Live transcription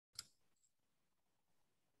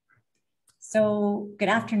So good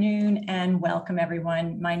afternoon and welcome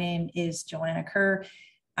everyone. My name is Joanna Kerr.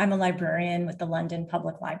 I'm a librarian with the London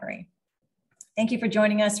Public Library. Thank you for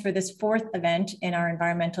joining us for this fourth event in our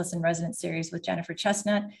Environmentalist in Residence series with Jennifer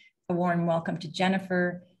Chesnut. A warm welcome to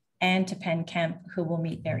Jennifer and to Penn Kemp, who we'll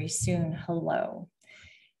meet very soon. Hello.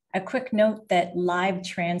 A quick note that live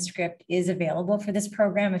transcript is available for this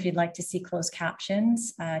program if you'd like to see closed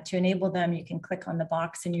captions. To enable them, you can click on the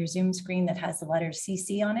box in your Zoom screen that has the letter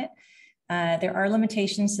CC on it. There are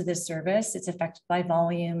limitations to this service. It's affected by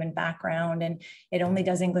volume and background, and it only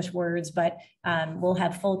does English words, but we'll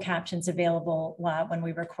have full captions available when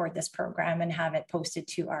we record this program and have it posted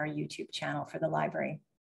to our YouTube channel for the library.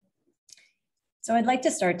 So I'd like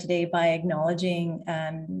to start today by acknowledging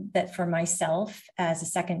that for myself, as a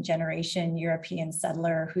second-generation European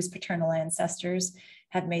settler whose paternal ancestors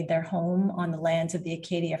have made their home on the lands of the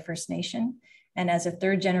Acadia First Nation, and as a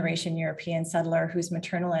third-generation European settler whose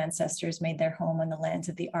maternal ancestors made their home on the lands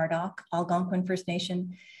of the Ardoch Algonquin First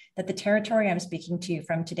Nation, that the territory I'm speaking to you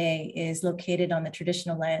from today is located on the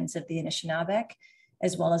traditional lands of the Anishinaabe,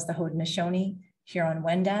 as well as the Haudenosaunee,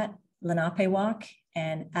 Huron-Wendat, Lenape-Wak,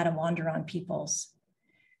 and Attawandaron peoples.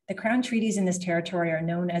 The Crown treaties in this territory are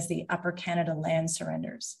known as the Upper Canada Land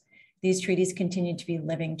Surrenders. These treaties continue to be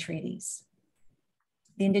living treaties.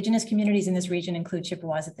 The Indigenous communities in this region include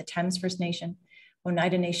Chippewas of the Thames First Nation,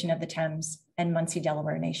 Oneida Nation of the Thames, and Munsee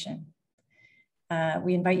Delaware Nation.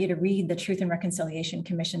 We invite you to read the Truth and Reconciliation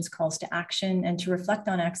Commission's calls to action and to reflect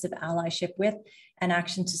on acts of allyship with and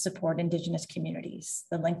action to support Indigenous communities.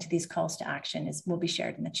 The link to these calls to action will be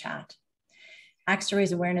shared in the chat. Acts to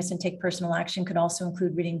raise awareness and take personal action could also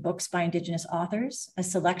include reading books by Indigenous authors, a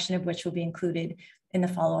selection of which will be included in the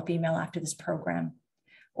follow-up email after this program,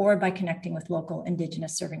 or by connecting with local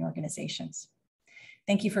Indigenous serving organizations.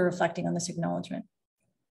 Thank you for reflecting on this acknowledgement.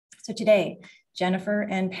 So today, Jennifer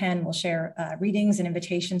and Penn will share readings and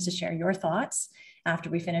invitations to share your thoughts.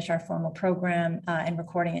 After we finish our formal program and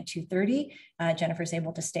recording at 2:30, Jennifer is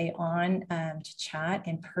able to stay on to chat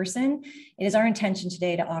in person. It is our intention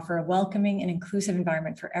today to offer a welcoming and inclusive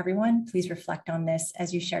environment for everyone. Please reflect on this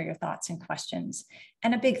as you share your thoughts and questions.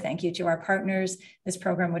 And a big thank you to our partners. This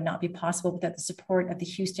program would not be possible without the support of the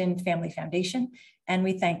Houston Family Foundation. And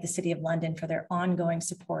we thank the City of London for their ongoing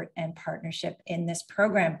support and partnership in this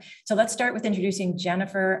program. So let's start with introducing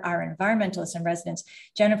Jennifer, our environmentalist in residence.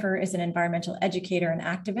 Jennifer is an environmental educator and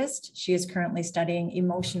activist. She is currently studying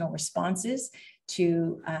emotional responses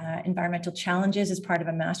to environmental challenges as part of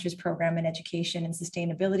a master's program in education and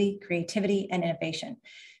sustainability, creativity, and innovation.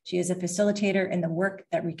 She is a facilitator in the Work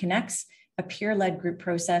That Reconnects, a peer-led group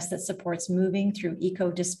process that supports moving through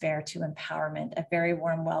eco-despair to empowerment. A very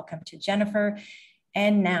warm welcome to Jennifer.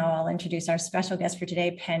 And now I'll introduce our special guest for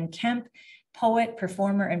today, Penn Kemp. Poet,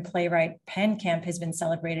 performer, and playwright Penn Kemp has been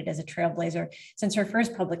celebrated as a trailblazer since her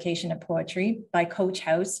first publication of poetry by Coach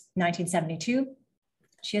House, 1972.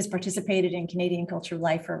 She has participated in Canadian cultural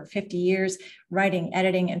life for over 50 years, writing,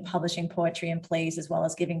 editing, and publishing poetry and plays, as well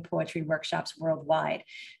as giving poetry workshops worldwide.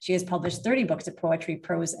 She has published 30 books of poetry,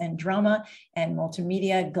 prose, and drama, and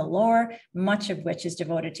multimedia galore, much of which is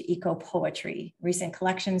devoted to eco-poetry. Recent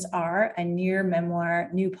collections are a near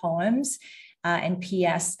memoir, New Poems, and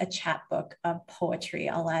PS, a chapbook of poetry.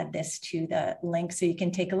 I'll add this to the link so you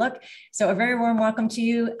can take a look. So a very warm welcome to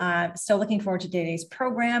you. So looking forward to today's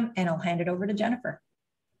program, and I'll hand it over to Jennifer.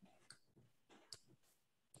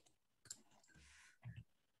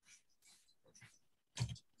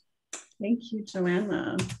 Thank you,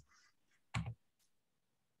 Joanna.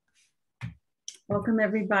 Welcome,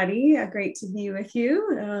 everybody. Great to be with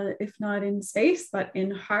you, if not in space, but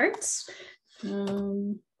in heart. I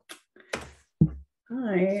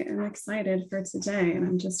am excited for today, and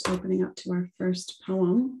I'm just opening up to our first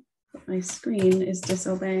poem. My screen is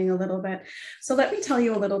disobeying a little bit. So let me tell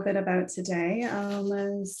you a little bit about today.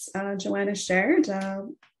 As Joanna shared,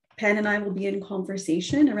 Penn and I will be in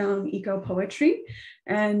conversation around eco-poetry,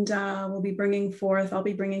 and I'll be bringing forth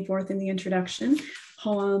in the introduction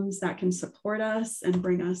poems that can support us and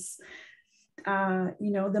bring us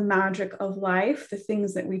the magic of life, the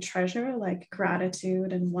things that we treasure, like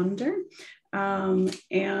gratitude and wonder. And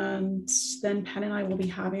then Penn and I will be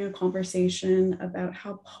having a conversation about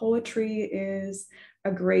how poetry is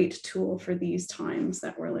a great tool for these times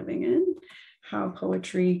that we're living in, how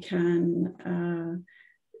poetry can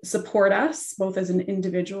support us both as an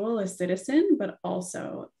individual, a citizen, but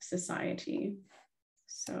also society.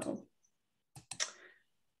 So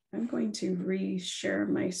I'm going to reshare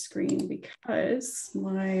my screen because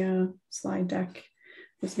my slide deck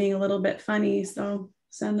was being a little bit funny. So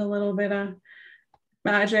send a little bit of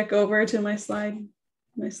magic over to my slide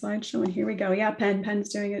my slideshow, and here we go. Yeah, Penn's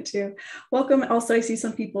doing it too. Welcome. Also, I see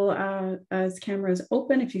some people as cameras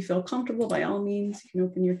open. If you feel comfortable, by all means, you can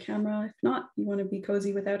open your camera. If not, you want to be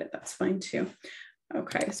cozy without it, that's fine too.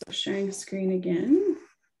 Okay, so sharing screen again.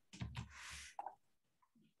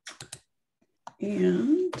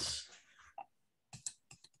 And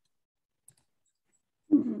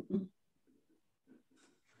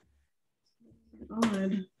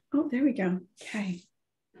odd. Oh, there we go. Okay.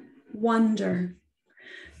 Wonder.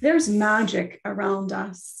 There's magic around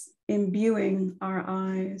us, imbuing our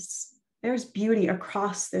eyes. There's beauty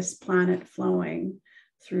across this planet flowing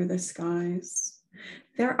through the skies.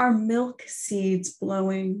 There are milk seeds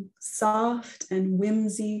blowing, soft and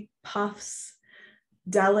whimsy puffs,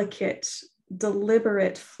 delicate,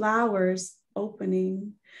 deliberate flowers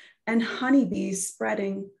opening, and honeybees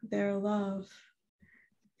spreading their love.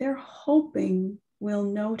 They're hoping we'll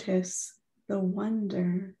notice the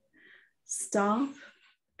wonder. Stop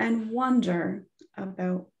and wonder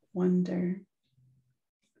about wonder.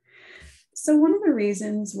 So one of the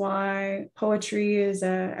reasons why poetry is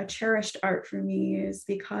a cherished art for me is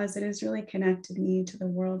because it has really connected me to the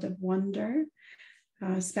world of wonder,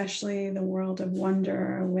 especially the world of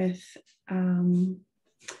wonder with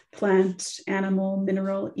plant, animal,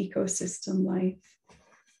 mineral, ecosystem life.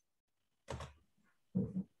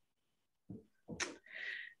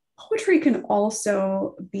 Poetry can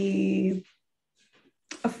also be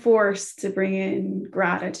a force to bring in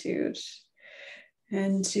gratitude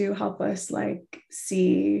and to help us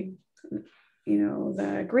see,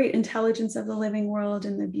 the great intelligence of the living world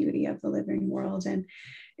and the beauty of the living world. And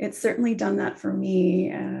it's certainly done that for me.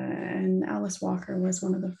 And Alice Walker was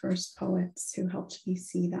one of the first poets who helped me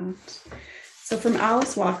see that. So from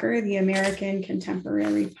Alice Walker, the American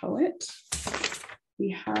contemporary poet,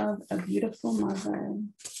 we have a beautiful mother.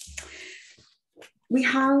 We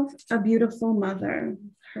have a beautiful mother.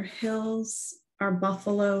 Her hills are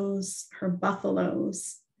buffaloes, her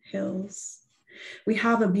buffaloes, hills. We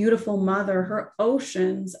have a beautiful mother. Her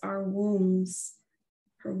oceans are wombs,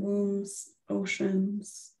 her wombs,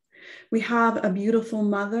 oceans. We have a beautiful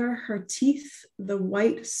mother. Her teeth, the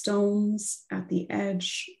white stones at the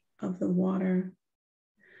edge of the water.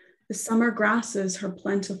 The summer grasses, her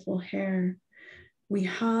plentiful hair. We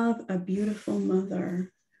have a beautiful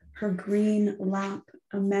mother. Her green lap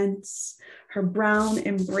immense, her brown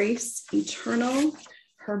embrace eternal,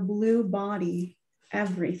 her blue body,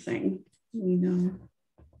 everything we know.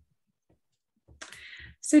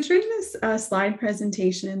 So during this slide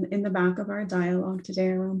presentation in the back of our dialogue today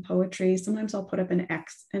around poetry, sometimes I'll put up an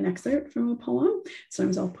excerpt from a poem.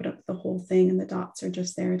 Sometimes I'll put up the whole thing, and the dots are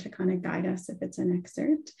just there to kind of guide us if it's an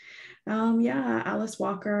excerpt. Alice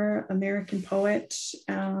Walker, American poet.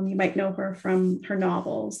 You might know her from her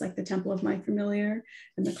novels like The Temple of My Familiar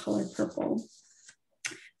and The Color Purple.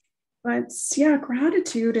 But yeah,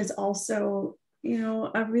 gratitude is also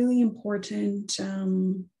a really important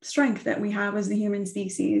strength that we have as the human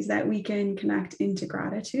species, that we can connect into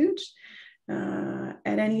gratitude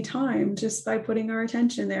at any time just by putting our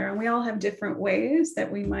attention there. And we all have different ways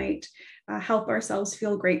that we might help ourselves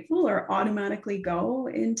feel grateful or automatically go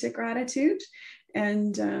into gratitude.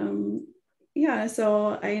 And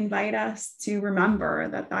so I invite us to remember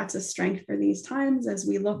that that's a strength for these times as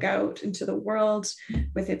we look out into the world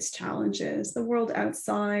with its challenges. The world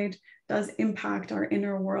outside does impact our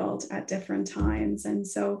inner world at different times. And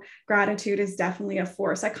so gratitude is definitely a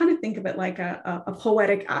force. I kind of think of it like a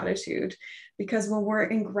poetic attitude, because when we're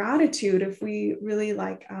in gratitude, if we really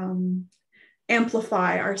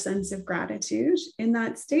amplify our sense of gratitude in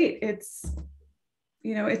that state, it's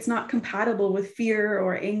not compatible with fear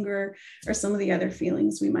or anger or some of the other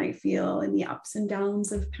feelings we might feel in the ups and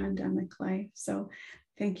downs of pandemic life. So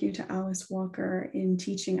thank you to Alice Walker in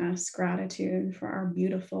teaching us gratitude for our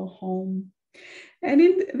beautiful home. And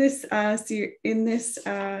in this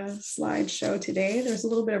slideshow today, there's a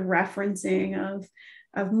little bit of referencing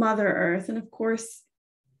of Mother Earth. And of course,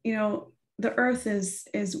 the Earth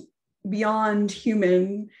is beyond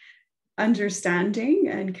human understanding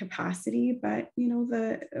and capacity, but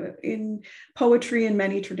in poetry and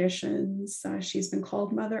many traditions, she's been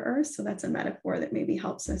called Mother Earth. So that's a metaphor that maybe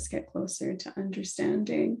helps us get closer to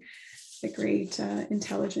understanding the great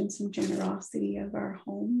intelligence and generosity of our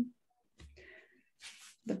home,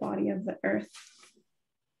 the body of the earth.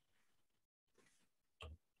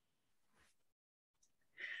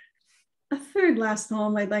 A third last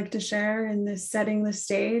poem I'd like to share in this setting the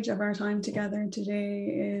stage of our time together today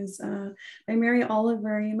is by Mary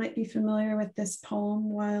Oliver. You might be familiar with this poem,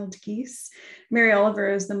 Wild Geese. Mary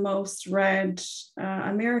Oliver is the most read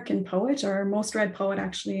American poet, or most read poet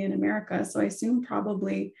actually in America. So I assume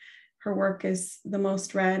probably her work is the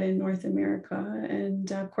most read in North America.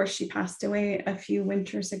 And of course, she passed away a few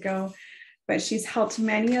winters ago, but she's helped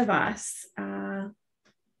many of us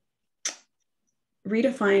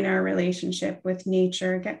redefine our relationship with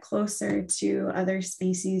nature, get closer to other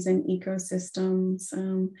species and ecosystems.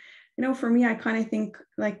 You know, for me, I kind of think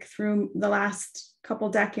like through the last couple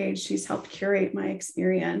decades, she's helped curate my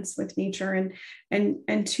experience with nature,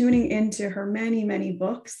 and tuning into her many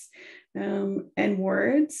books and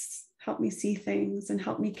words helped me see things and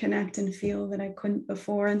helped me connect and feel that I couldn't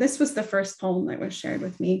before. And this was the first poem that was shared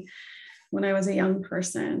with me when I was a young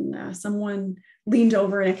person. Someone leaned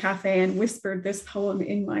over in a cafe and whispered this poem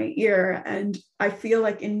in my ear. And I feel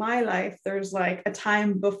like in my life, there's like a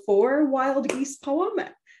time before Wild Geese poem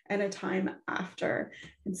and a time after.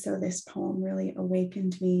 And so this poem really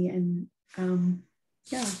awakened me. And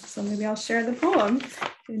yeah, so maybe I'll share the poem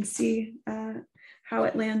and see how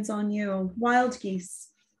it lands on you. Wild Geese.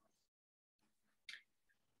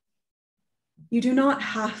 You do not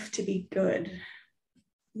have to be good.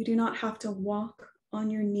 You do not have to walk on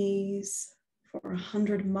your knees for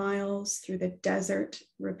 100 miles through the desert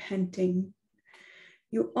repenting.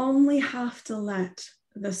 You only have to let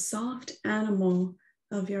the soft animal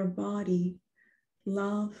of your body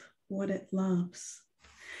love what it loves.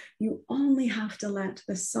 You only have to let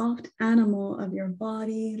the soft animal of your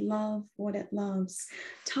body love what it loves.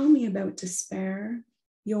 Tell me about despair,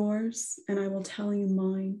 yours, and I will tell you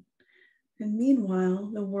mine. And meanwhile,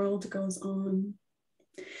 the world goes on.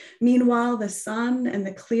 Meanwhile, the sun and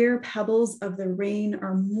the clear pebbles of the rain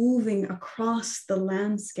are moving across the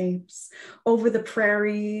landscapes, over the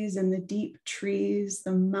prairies and the deep trees,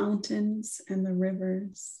 the mountains and the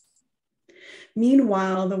rivers.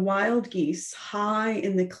 Meanwhile, the wild geese, high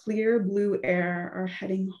in the clear blue air, are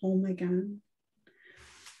heading home again.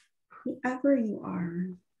 Whoever you are,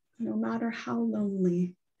 no matter how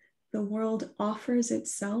lonely, the world offers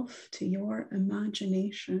itself to your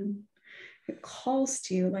imagination. It calls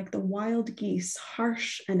to you like the wild geese,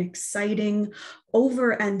 harsh and exciting,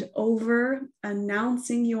 over and over,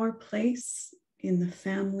 announcing your place in the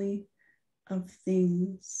family of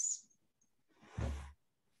things.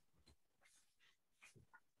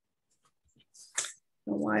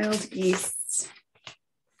 The wild geese.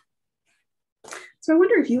 So I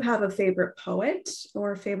wonder if you have a favorite poet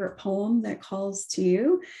or a favorite poem that calls to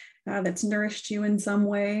you, that's nourished you in some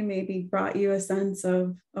way, maybe brought you a sense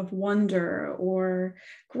of wonder or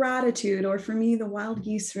gratitude. Or for me, the wild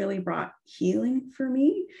geese really brought healing for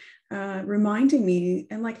me, reminding me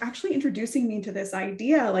and like actually introducing me to this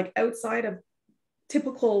idea, like outside of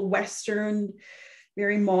typical Western,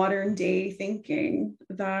 very modern day thinking,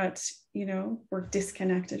 that, you know, we're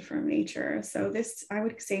disconnected from nature. So this, I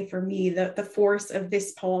would say for me, the force of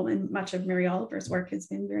this poem and much of Mary Oliver's work has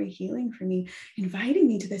been very healing for me, inviting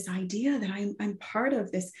me to this idea that I'm part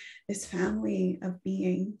of this family of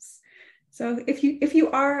beings. So if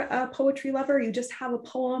you are a poetry lover, you just have a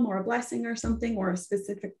poem or a blessing or something, or a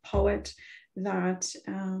specific poet that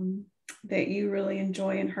that you really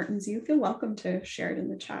enjoy and heartens you, feel welcome to share it in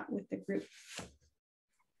the chat with the group.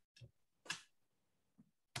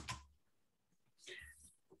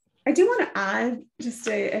 I do want to add just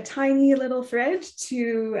a tiny little thread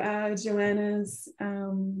to Joanna's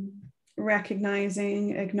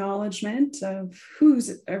recognizing acknowledgement of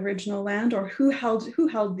whose original land or who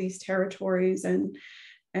held these territories and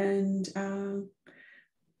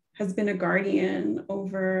has been a guardian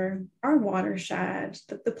over our watershed,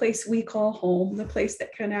 the place we call home, the place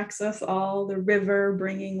that connects us all, the river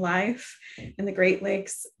bringing life, and the Great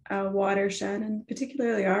Lakes watershed, and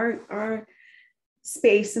particularly our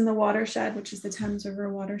space in the watershed, which is the Thames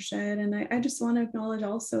River watershed. And I just want to acknowledge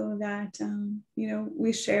also that, you know,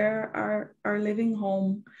 we share our living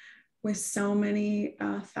home with so many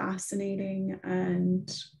fascinating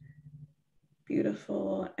and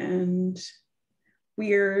beautiful and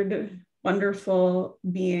weird, wonderful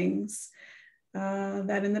beings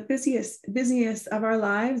that in the busiest of our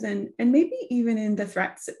lives, and maybe even in the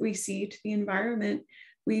threats that we see to the environment,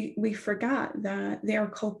 we forgot that they are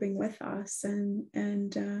coping with us.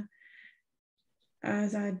 And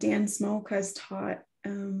as Dan Smoke has taught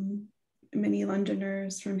many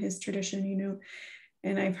Londoners from his tradition, you know,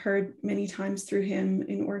 and I've heard many times through him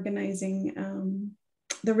in organizing,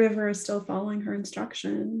 the river is still following her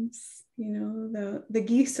instructions. You know, the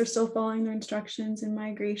geese are still following their instructions in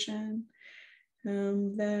migration.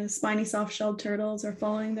 The spiny soft-shelled turtles are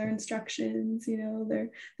following their instructions. You know,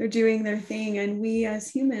 they're doing their thing, and we as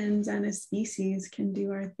humans and as species can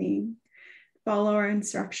do our thing, follow our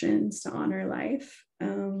instructions to honor life.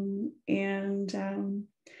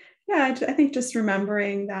 Yeah, I think just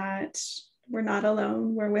remembering that we're not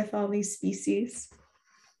alone. We're with all these species.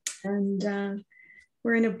 And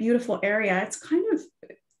we're in a beautiful area. It's kind of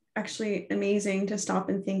actually amazing to stop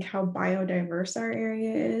and think how biodiverse our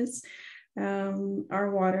area is.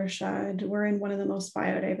 Our watershed, we're in one of the most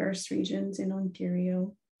biodiverse regions in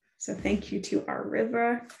Ontario. So thank you to our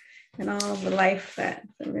river and all the life that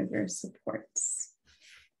the river supports.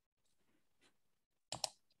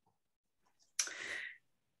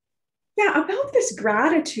 Yeah, about this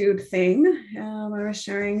gratitude thing, I was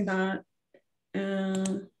sharing that,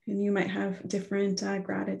 and you might have different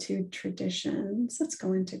gratitude traditions. Let's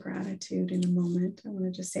go into gratitude in a moment. I want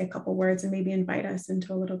to just say a couple words and maybe invite us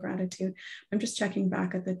into a little gratitude. I'm just checking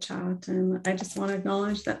back at the chat, and I just want to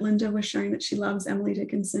acknowledge that Linda was sharing that she loves Emily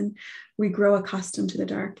Dickinson. We grow accustomed to the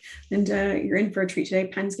dark. Linda, you're in for a treat today.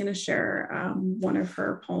 Penn's going to share one of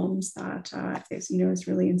her poems that is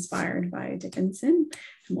really inspired by Dickinson,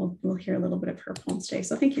 and we'll hear a little bit of her poems today.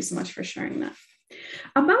 So thank you so much for sharing that.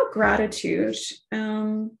 About gratitude,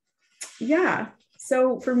 yeah.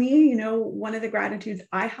 So for me, one of the gratitudes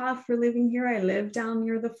I have for living here, I live down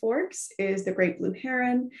near the Forks, is the great blue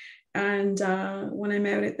heron. And when I'm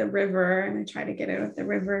out at the river, and I try to get out at the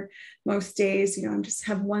river most days, I just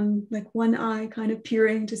have one eye kind of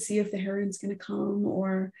peering to see if the heron's going to come,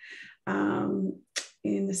 or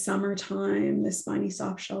in the summertime, the spiny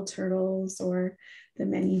softshell turtles, or the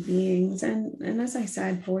many beings. And as I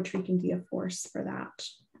said, poetry can be a force for that.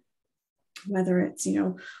 Whether it's,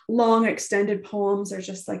 long extended poems or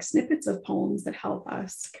just like snippets of poems that help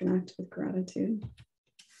us connect with gratitude.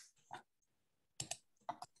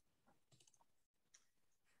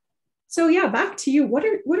 So yeah, back to you. What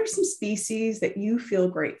are some species that you feel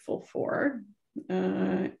grateful for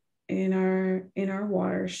in our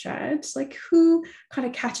watershed? Like, who kind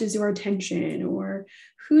of catches your attention, or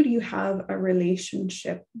who do you have a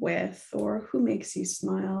relationship with, or who makes you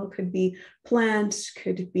smile? Could be plant,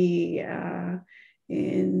 could be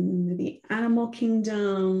in the animal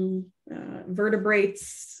kingdom,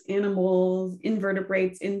 vertebrates, animals,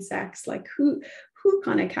 invertebrates, insects. Like, who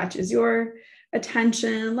kind of catches your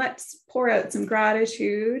attention? Let's pour out some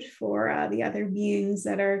gratitude for the other beings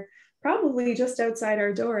that are probably just outside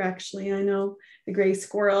our door. Actually, I know the gray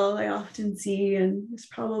squirrel I often see, and is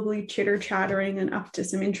probably chitter chattering and up to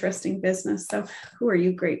some interesting business. So who are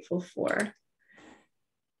you grateful for?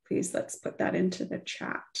 Please, let's put that into the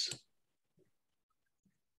chat.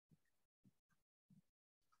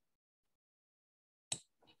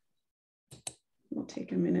 We'll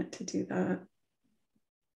take a minute to do that.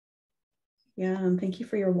 Yeah, and thank you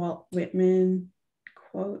for your Walt Whitman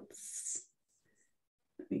quotes.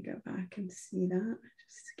 Let me go back and see that.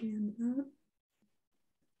 Just scan that.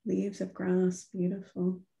 Leaves of grass,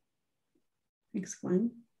 beautiful. Thanks,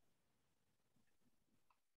 Gwen.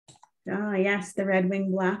 Ah, yes, the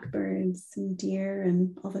red-winged blackbirds and deer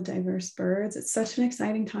and all the diverse birds. It's such an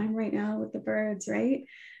exciting time right now with the birds, right?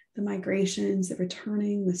 The migrations, the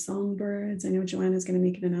returning, the songbirds. I know Joanna's going to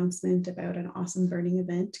make an announcement about an awesome birding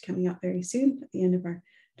event coming up very soon at the end of our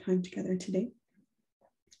time together today.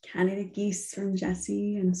 Canada geese from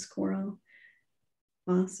Jessie and squirrel.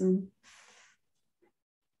 Awesome.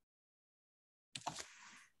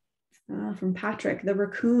 From Patrick, the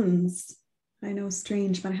raccoons. I know,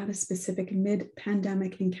 strange, but I had a specific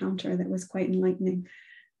mid-pandemic encounter that was quite enlightening.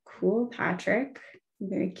 Cool, Patrick. I'm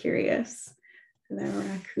very curious. The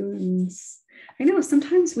raccoons. I know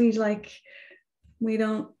sometimes we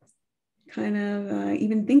don't kind of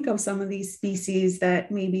even think of some of these species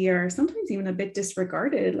that maybe are sometimes even a bit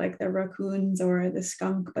disregarded, like the raccoons or the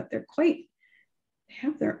skunk, but they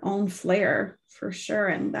have their own flair for sure.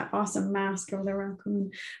 And that awesome mask of the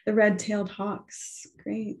raccoon, the red-tailed hawks.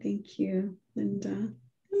 Great, thank you. And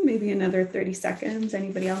maybe another 30 seconds.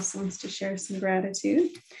 Anybody else wants to share some gratitude?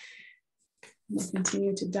 We'll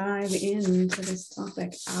continue to dive into this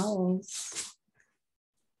topic, owls.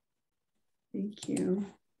 Thank you.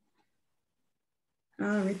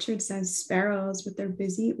 Richard says, sparrows with their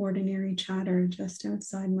busy, ordinary chatter just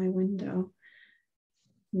outside my window.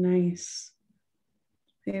 Nice.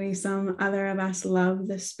 Maybe some other of us love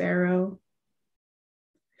the sparrow.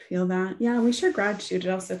 Feel that? Yeah, we share gratitude. It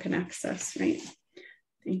also connects us, right?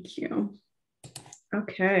 Thank you.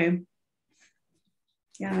 Okay.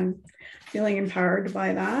 Yeah, I'm feeling empowered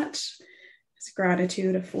by that. As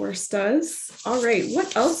gratitude a force does. All right,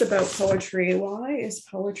 what else about poetry? Why is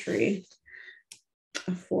poetry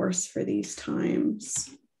a force for these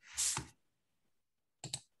times?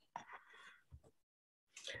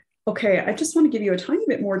 Okay, I just want to give you a tiny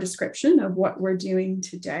bit more description of what we're doing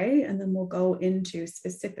today, and then we'll go into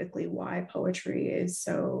specifically why poetry is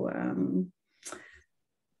so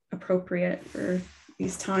appropriate for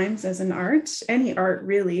these times as an art, any art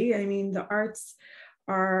really. I mean, the arts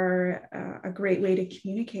are a great way to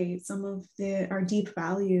communicate some of our deep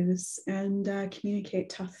values and communicate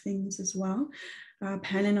tough things as well.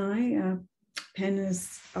 Penn and I, Penn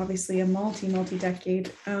is obviously a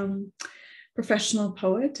multi-decade professional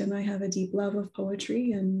poet, and I have a deep love of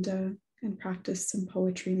poetry and practice some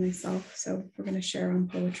poetry myself. So we're going to share on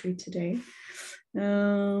poetry today.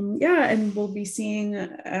 And we'll be seeing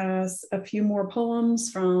a few more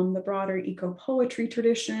poems from the broader eco-poetry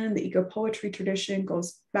tradition. The eco-poetry tradition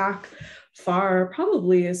goes back far,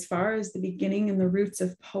 probably as far as the beginning and the roots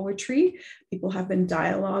of poetry. People have been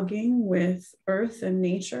dialoguing with earth and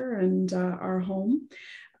nature and our home,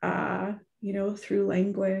 through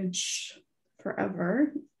language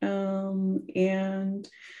forever. And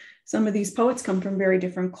some of these poets come from very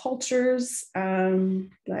different cultures,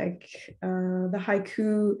 like the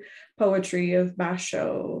haiku poetry of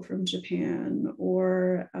Basho from Japan,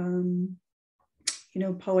 or,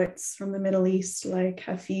 poets from the Middle East like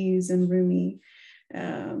Hafiz and Rumi,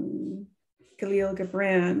 Khalil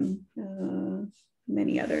Gibran,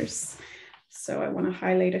 many others. So I want to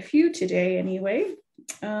highlight a few today anyway.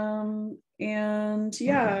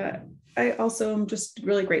 I also am just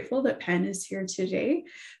really grateful that Penn is here today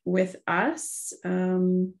with us.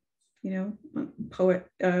 Poet,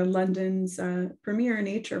 London's premier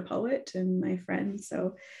nature poet and my friend.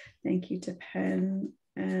 So thank you to Penn.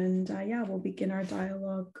 And we'll begin our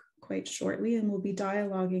dialogue quite shortly, and we'll be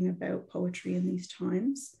dialoguing about poetry in these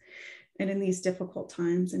times and in these difficult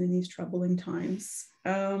times and in these troubling times.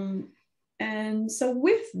 And so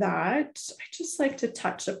with that, I'd just like to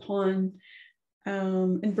touch upon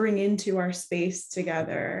and bring into our space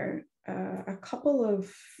together a couple of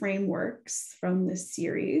frameworks from this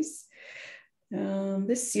series.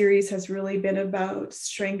 This series has really been about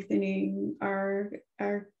strengthening our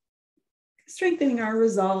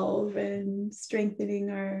resolve and strengthening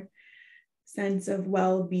our sense of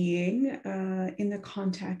well-being in the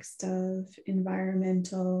context of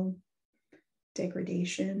environmental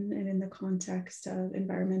degradation and in the context of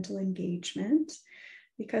environmental engagement,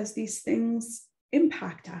 because these things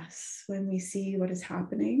impact us when we see what is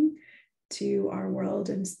happening to our world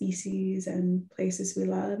and species and places we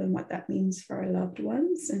love and what that means for our loved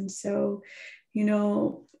ones. And so,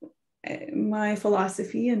 my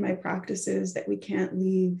philosophy and my practice is that we can't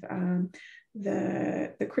leave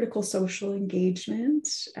the critical social engagement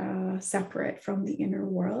separate from the inner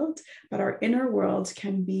world, but our inner world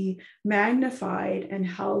can be magnified and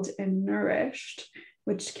held and nourished,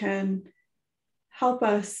 which can help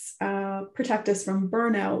us protect us from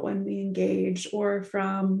burnout when we engage, or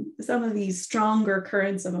from some of these stronger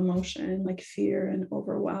currents of emotion like fear and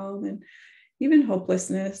overwhelm and even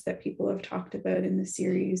hopelessness that people have talked about in the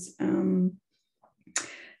series.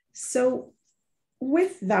 So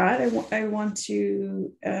with that, I want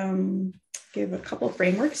to give a couple of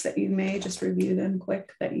frameworks that you may just review them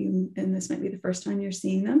quick, and this might be the first time you're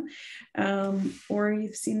seeing them, or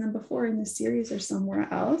you've seen them before in the series or somewhere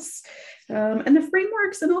else. And the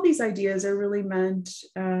frameworks and all these ideas are really meant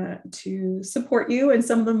to support you, and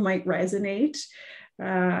some of them might resonate,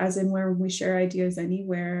 as in where we share ideas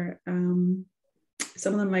anywhere.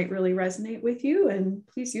 Some of them might really resonate with you, and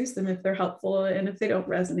please use them if they're helpful. And if they don't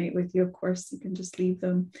resonate with you, of course, you can just leave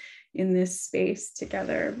them in this space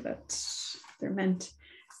together. But they're meant,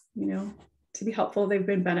 to be helpful. They've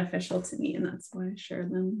been beneficial to me, and that's why I share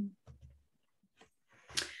them.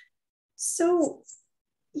 So,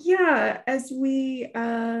 as we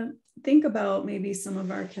think about maybe some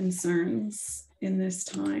of our concerns in this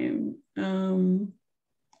time, and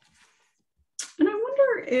I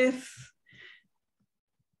wonder if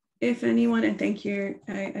anyone, and thank you,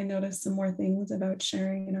 I noticed some more things about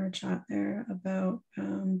sharing in our chat there about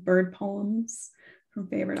bird poems from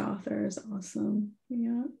favorite authors. Awesome.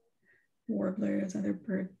 Yeah. Warblers, other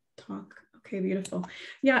bird talk. Okay, beautiful.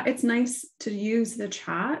 Yeah, it's nice to use the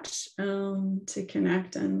chat to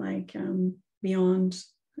connect and beyond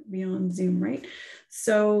Zoom, right?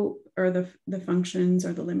 So, or the functions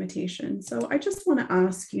or the limitations. So I just want to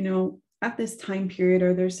ask, at this time period,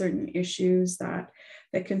 are there certain issues that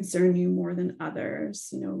concern you more than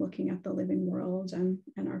others, looking at the living world and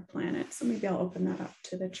our planet? So maybe I'll open that up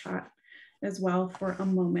to the chat as well for a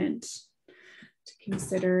moment to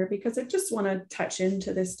consider, because I just want to touch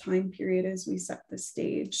into this time period as we set the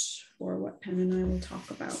stage for what Penn and I will talk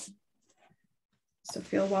about. So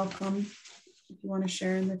feel welcome if you want to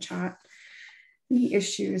share in the chat any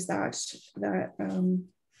issues that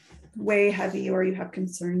weigh heavy or you have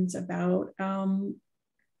concerns about. There's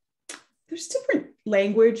different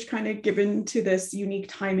language kind of given to this unique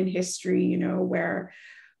time in history, where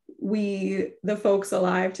the folks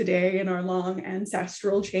alive today in our long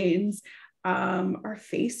ancestral chains are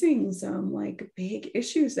facing some like big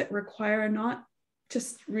issues that require not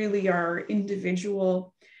just really our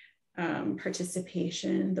individual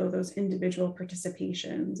participation, though those individual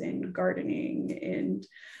participations in gardening, in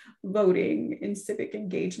voting, in civic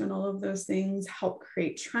engagement, all of those things help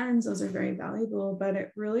create trends. Those are very valuable, but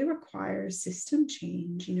it really requires system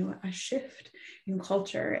change, you know, a shift in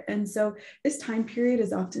culture. And so this time period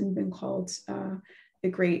has often been called the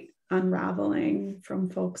Great Unraveling, from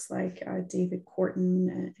folks like David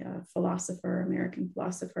Corton, a philosopher, American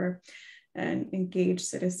philosopher, an engaged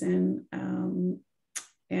citizen.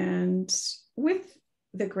 And with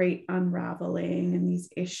the Great Unraveling and these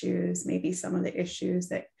issues, maybe some of the issues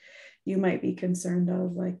that you might be concerned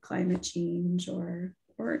of, like climate change or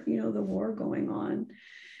you know, the war going on,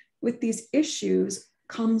 with these issues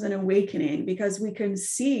comes an awakening, because we can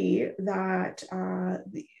see that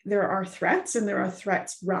there are threats, and there are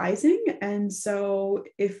threats rising. And so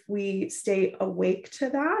if we stay awake to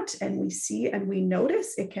that, and we see and we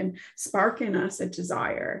notice, it can spark in us a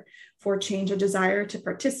desire for change, a desire to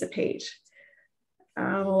participate.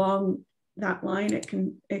 Along that line,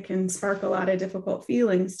 it can spark a lot of difficult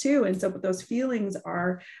feelings too. And so, but those feelings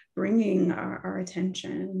are bringing our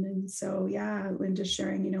attention. And so, yeah, Linda's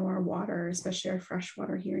sharing, you know, our water, especially our fresh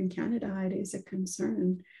water here in Canada, it is a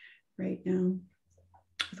concern right now,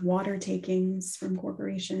 with water takings from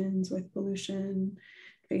corporations, with pollution,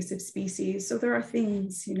 invasive species. So there are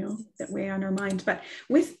things, you know, that weigh on our mind. But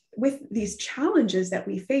with these challenges that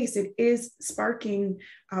we face, it is sparking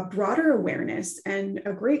a broader awareness and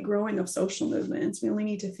a great growing of social movements. We only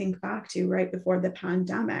need to think back to right before the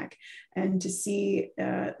pandemic, and to see,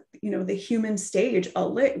 you know, the human stage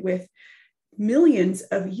alit with millions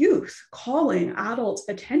of youth calling adult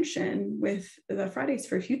attention with the Fridays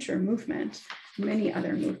for Future movement, many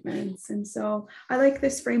other movements. And so I like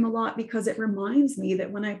this frame a lot, because it reminds me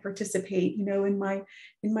that when I participate, you know, in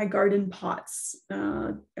my garden pots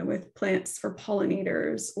with plants for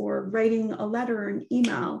pollinators, or writing a letter or an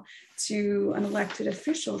email to an elected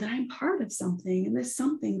official, that I'm part of something. And this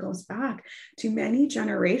something goes back to many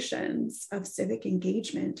generations of civic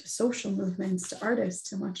engagement, to social movements, to artists,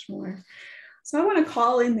 to much more. So I want to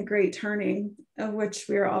call in the Great Turning, of which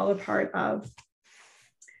we are all a part of,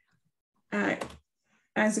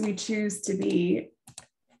 as we choose to be,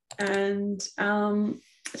 and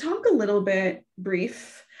talk a little bit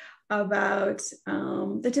brief about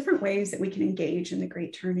the different ways that we can engage in the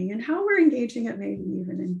Great Turning, and how we're engaging it, maybe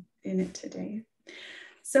even in it today.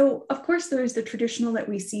 So of course, there's the traditional that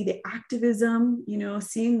we see, the activism, you know,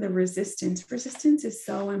 seeing the resistance. Resistance is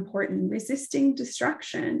so important. Resisting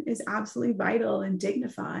destruction is absolutely vital and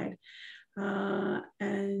dignified.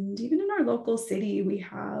 And even in our local city, we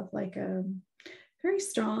have like a very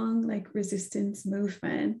strong like resistance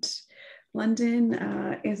movement.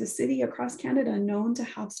 London is a city across Canada known to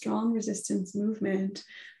have strong resistance movement,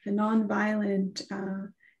 the nonviolent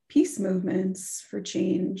peace movements for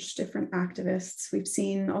change, different activists we've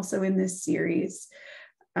seen also in this series.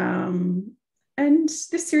 And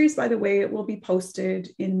this series, by the way, it will be posted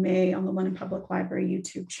in May on the London Public Library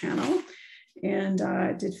YouTube channel. And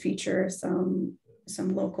it did feature some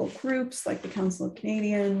local groups like the Council of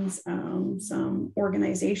Canadians, some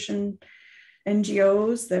organization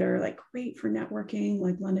NGOs that are like great for networking,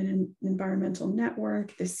 like London Environmental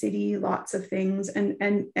Network, the city, lots of things,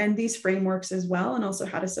 and these frameworks as well, and also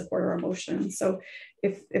how to support our emotions. So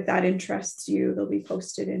if that interests you, they'll be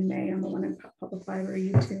posted in May on the London Public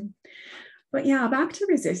Library YouTube. But yeah, back to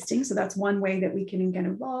resisting. So that's one way that we can get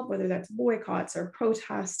involved, whether that's boycotts or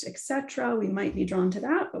protests, etc. We might be drawn to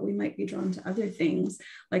that, but we might be drawn to other things.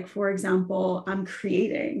 Like, for example, I'm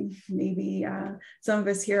creating. Maybe some of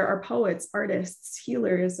us here are poets, artists,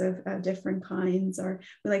 healers of different kinds, or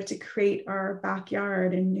we like to create our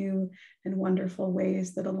backyard in new and wonderful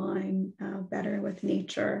ways that align better with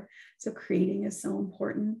nature. So creating is so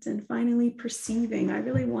important. And finally, perceiving. I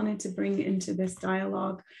really wanted to bring into this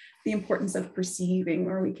dialogue the importance of perceiving,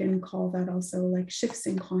 or we can call that also like shifts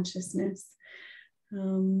in consciousness.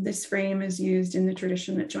 This frame is used in the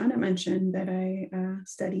tradition that Joanna mentioned that I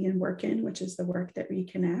study and work in, which is the work that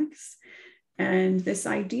reconnects. And this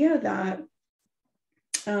idea that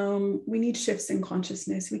we need shifts in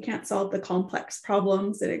consciousness. We can't solve the complex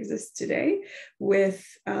problems that exist today with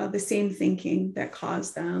the same thinking that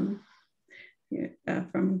caused them,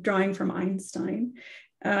 from drawing from Einstein.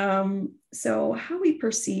 So how we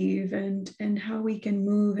perceive and how we can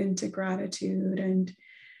move into gratitude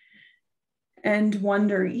and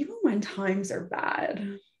wonder, even when times are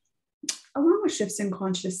bad. Along with shifts in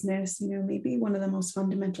consciousness, maybe one of the most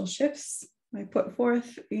fundamental shifts I put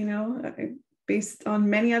forth, based on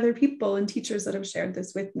many other people and teachers that have shared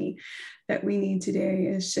this with me, that we need today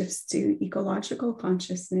is shifts to ecological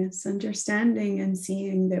consciousness, understanding and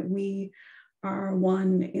seeing that we are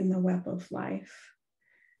one in the web of life.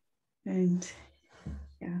 And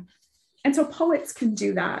yeah. And so poets can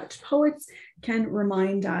do that. Poets can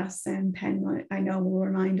remind us, and Penn, I know, will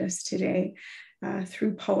remind us today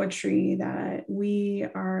through poetry that we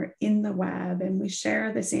are in the web and we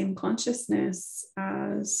share the same consciousness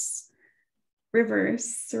as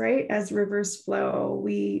rivers, right? As rivers flow,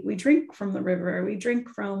 we drink from the river. We drink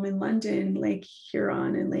from, in London, Lake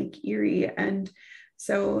Huron and Lake Erie. And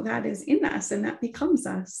so that is in us and that becomes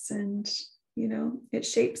us. And, it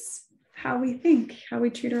shapes how we think, how we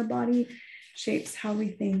treat our body, shapes how we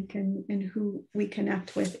think and who we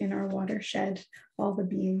connect with in our watershed, all the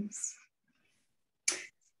beings.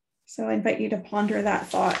 So I invite you to ponder that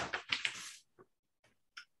thought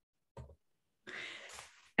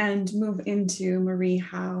and move into Marie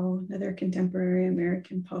Howe, another contemporary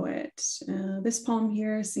American poet. This poem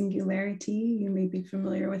here, Singularity, you may be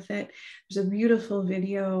familiar with it. There's a beautiful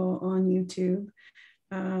video on YouTube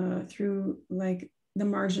through like the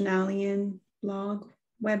Marginalian blog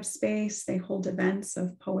web space. They hold events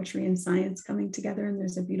of poetry and science coming together, and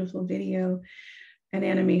there's a beautiful video and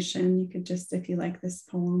animation. You could just, if you like this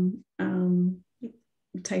poem,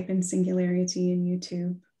 type in Singularity in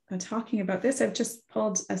YouTube. Talking about this, I've just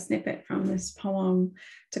pulled a snippet from this poem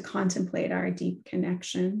to contemplate our deep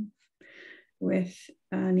connection with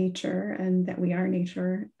nature and that we are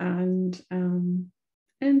nature, and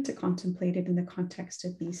to contemplate it in the context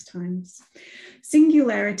of these times.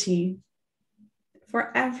 Singularity.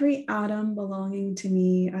 For every atom belonging to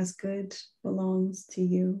me as good belongs to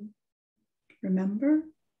you. Remember,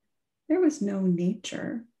 there was no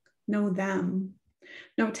nature, no them,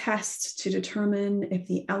 no test to determine if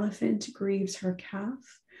the elephant grieves her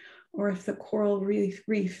calf or if the coral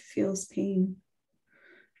reef feels pain.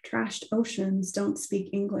 Trashed oceans don't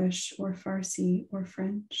speak English or Farsi or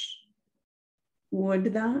French.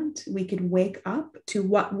 Would that we could wake up to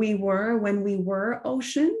what we were when we were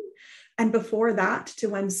ocean, and before that to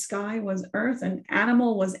when sky was earth and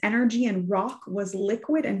animal was energy and rock was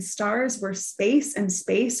liquid and stars were space and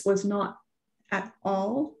space was not at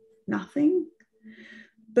all nothing.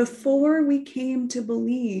 Before we came to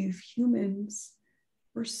believe humans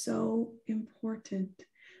were so important,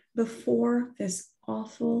 before this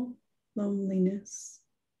awful loneliness.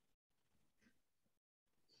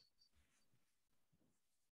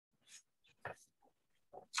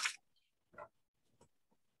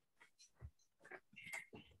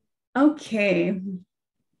 Okay,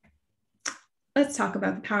 let's talk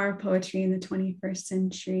about the power of poetry in the 21st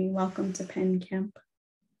century. Welcome to Penn Kemp.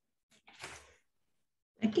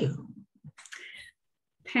 Thank you.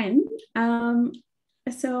 Penn,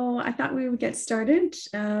 so I thought we would get started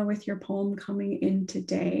with your poem coming in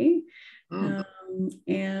today. And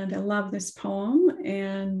I love this poem.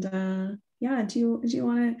 And yeah, do you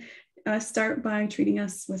want to start by treating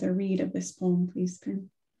us with a read of this poem, please, Penn?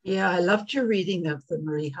 Yeah, I loved your reading of the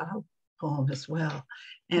Marie Howe poem as well.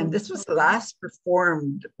 And this was last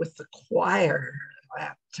performed with the choir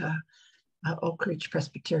at Oak Ridge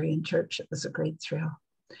Presbyterian Church. It was a great thrill.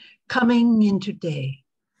 Coming into day,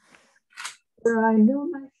 where I know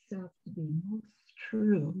myself to be most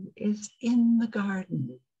true is in the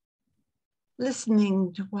garden,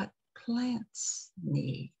 listening to what plants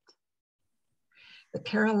need. The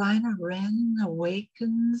Carolina wren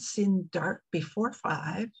awakens in dark before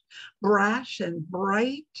 5, brash and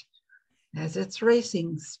bright as its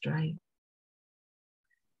racing stripe.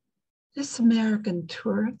 This American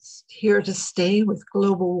tourist, here to stay with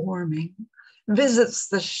global warming, visits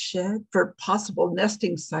the shed for possible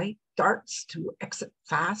nesting site, darts to exit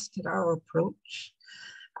fast at our approach.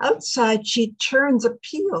 Outside, she churns a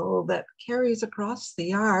peel that carries across the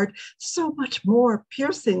yard, so much more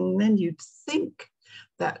piercing than you'd think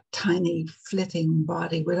that tiny flitting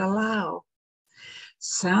body would allow.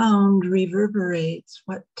 Sound reverberates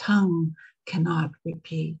what tongue cannot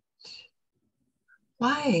repeat.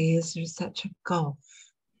 Why is there such a gulf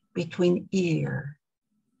between ear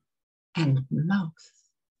and mouth?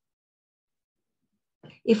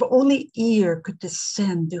 If only ear could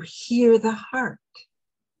descend to hear the heart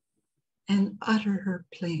and utter her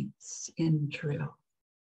plaints in trill,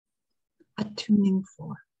 a tuning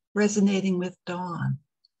fork resonating with dawn,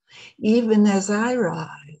 even as I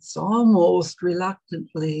rise almost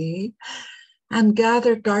reluctantly and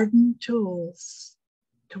gather garden tools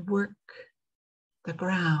to work the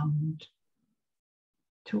ground,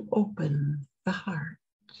 to open the heart.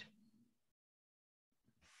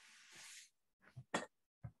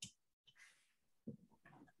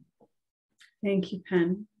 Thank you,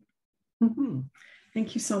 Penn. Mhm.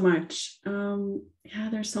 Thank you so much. Yeah,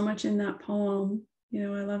 there's so much in that poem. You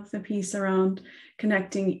know, I love the piece around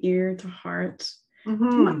connecting ear to heart.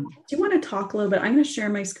 Mhm. Do you want to talk a little bit? I'm going to share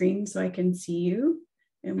my screen so I can see you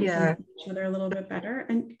and we Yeah. can see each other a little bit better.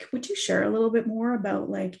 And would you share a little bit more about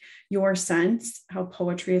like your sense, how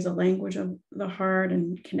poetry is a language of the heart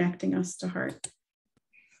and connecting us to heart?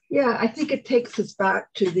 Yeah, I think it takes us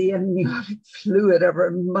back to the amniotic fluid of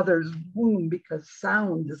our mother's womb, because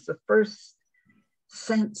sound is the first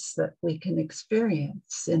sense that we can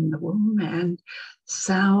experience in the womb. And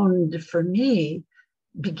sound for me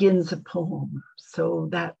begins a poem. So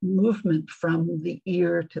that movement from the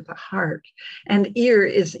ear to the heart, and ear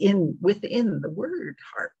is within the word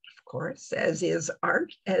heart, of course, as is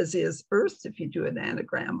art, as is earth. If you do an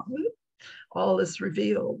anagram of it, all is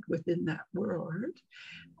revealed within that word.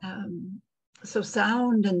 So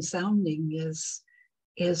sound and sounding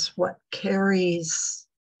is what carries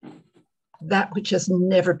that which has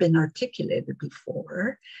never been articulated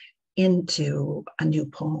before into a new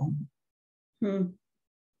poem.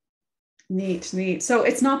 Neat, neat. So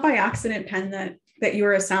it's not by accident, Penn, that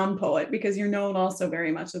you're a sound poet, because you're known also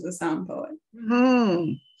very much as a sound poet.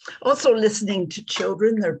 Mm-hmm. Also listening to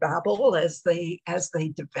children, their babble as they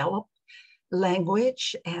develop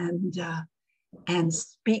language and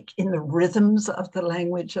speak in the rhythms of the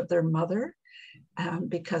language of their mother,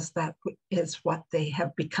 because that is what they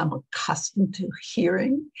have become accustomed to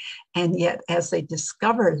hearing. And yet, as they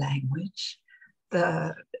discover language,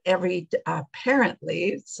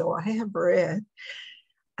 apparently, so I have read,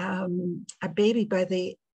 a baby by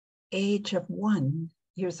the age of 1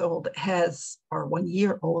 year old has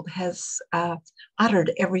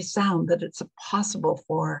uttered every sound that it's possible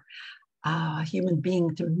for a human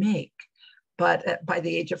being to make. But by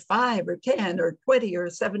the age of 5 or 10 or 20 or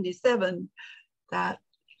 77, that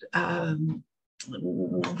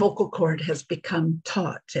vocal cord has become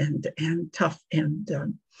taut and tough and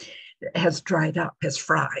has dried up, has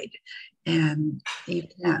fried. And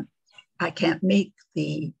I can't make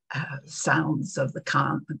the sounds of the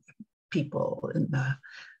people in the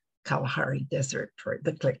Kalahari Desert or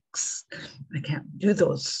the clicks. I can't do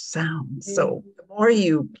those sounds. So the more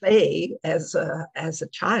you play as a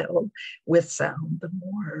child with sound, the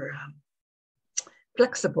more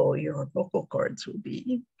flexible your vocal cords will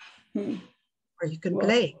be, or you can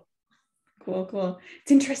play. Cool.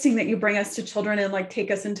 It's interesting that you bring us to children and like take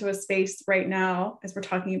us into a space right now as we're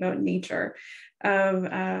talking about nature of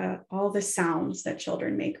all the sounds that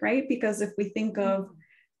children make, right? Because if we think of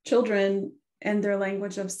children and their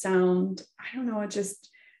language of sound, I don't know, it just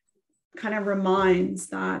kind of reminds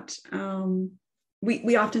that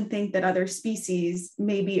we often think that other species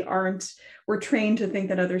maybe we're trained to think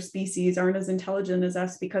that other species aren't as intelligent as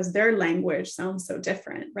us because their language sounds so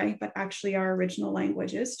different, right? But actually our original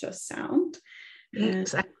language is just sound.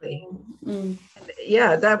 Exactly.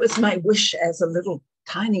 Yeah, that was my wish as a little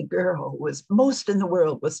tiny girl, was most in the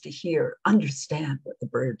world was to understand what the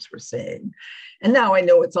birds were saying. And now I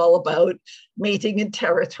know it's all about mating and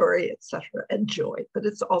territory, etc., and joy, but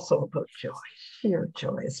it's also about joy, sheer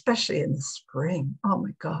joy, especially in the spring. Oh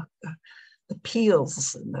my God, the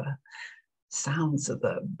peals and the sounds of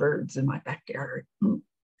the birds in my backyard.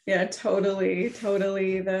 Yeah, totally.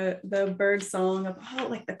 The bird song of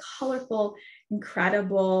like the colorful,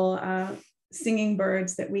 incredible singing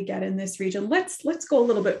birds that we get in this region. Let's go a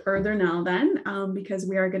little bit further now then, because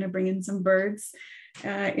we are going to bring in some birds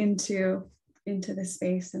into this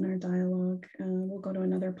space in our dialogue. We'll go to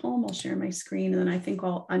another poem. I'll share my screen, and then I think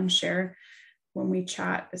I'll unshare when we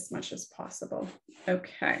chat as much as possible.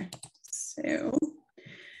 Okay, so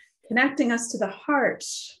connecting us to the heart,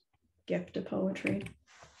 gift of poetry.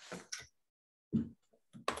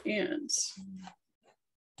 And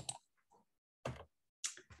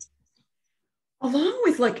along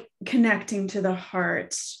with like connecting to the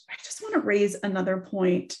heart, I just want to raise another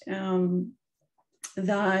point,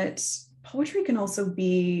 that poetry can also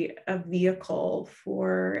be a vehicle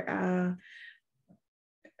for,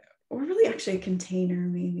 or really actually a container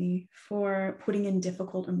maybe, for putting in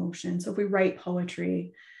difficult emotions. So if we write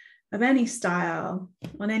poetry of any style,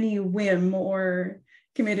 on any whim or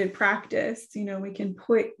committed practice, we can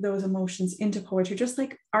put those emotions into poetry, just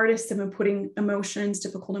like artists have been putting emotions,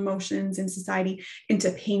 difficult emotions in society,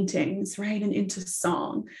 into paintings, right? And into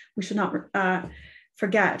song. We should not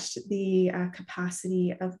forget the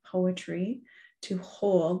capacity of poetry to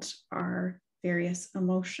hold our various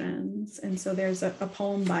emotions. And so there's a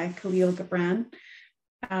poem by Khalil Gibran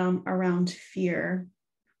around fear.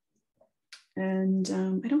 And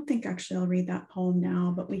I don't think actually I'll read that poem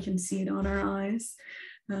now, but we can see it on our eyes.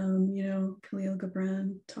 Khalil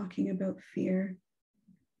Gibran talking about fear.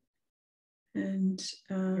 And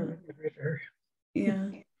the river. yeah,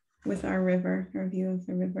 with our river, our view of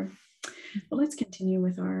the river. Well, let's continue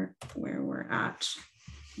with where we're at.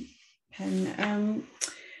 Penn.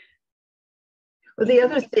 Well, the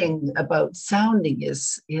other thing about sounding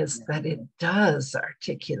is that it does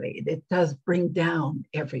articulate, it does bring down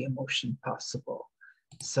every emotion possible.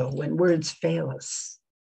 So when words fail us,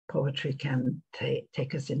 poetry can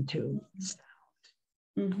take us into sound.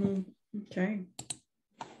 Mm-hmm. Okay.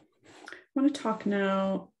 I want to talk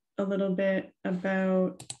now a little bit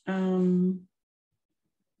about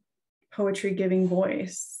poetry giving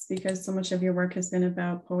voice, because so much of your work has been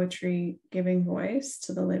about poetry giving voice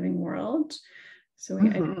to the living world. So I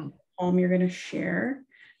have a poem you're going to share,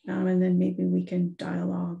 and then maybe we can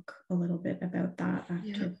dialogue a little bit about that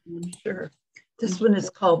after. Yeah, sure. This one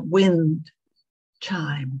is called Wind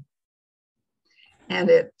Chime.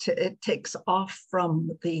 And it takes off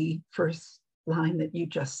from the first line that you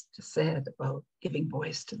just said about giving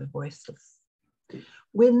voice to the voiceless.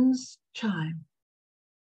 Winds chime.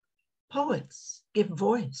 Poets give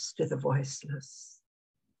voice to the voiceless,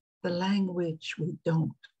 the language we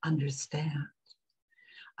don't understand.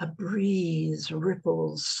 A breeze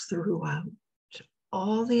ripples throughout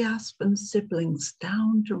all the aspen siblings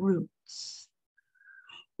down to roots.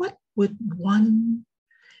 What would one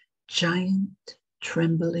giant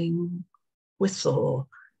trembling whistle?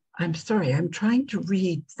 I'm sorry, I'm trying to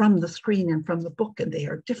read from the screen and from the book, and they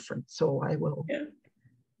are different. So I will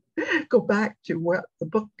go back to what the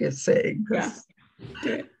book is saying. Yeah,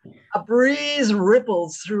 do it. A breeze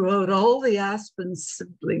ripples throughout all the aspen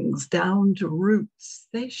siblings down to roots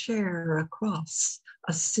they share across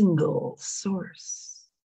a single source.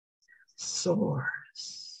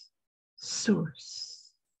 Source.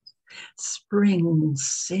 Spring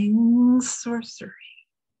sings sorcery.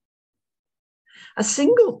 A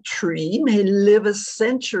single tree may live a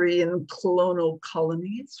century in clonal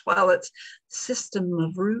colonies, while its system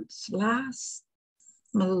of roots lasts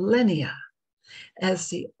millennia as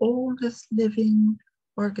the oldest living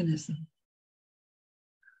organism.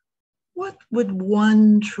 What would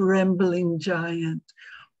one trembling giant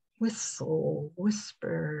whisper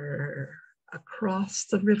across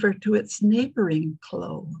the river to its neighboring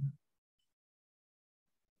clone?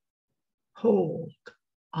 Hold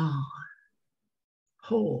on.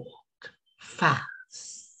 Hold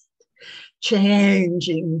fast,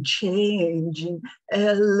 changing,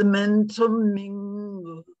 elemental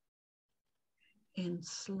mingle in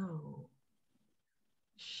slow,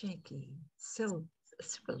 shaky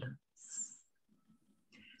sibilance,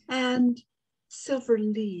 and silver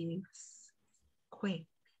leaves quake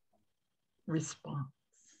response.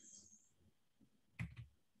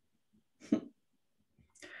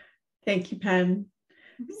 Thank you, Penn.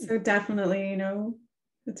 So definitely,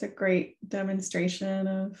 it's a great demonstration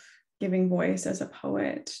of giving voice as a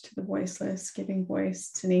poet to the voiceless, giving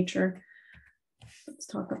voice to nature. Let's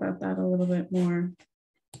talk about that a little bit more.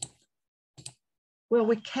 Well,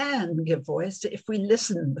 we can give voice if we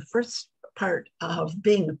listen. The first part of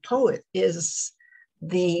being a poet is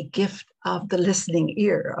the gift of the listening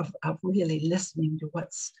ear, of really listening to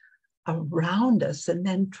what's around us and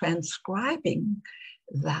then transcribing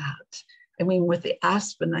that. I mean, with the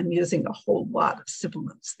aspen, I'm using a whole lot of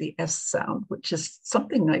sibilants, the S sound, which is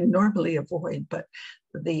something I normally avoid, but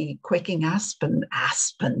the quaking aspen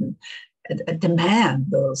demand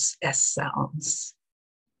those S sounds,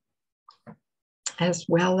 as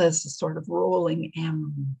well as the sort of rolling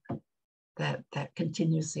M that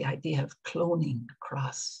continues the idea of cloning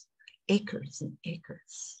across acres and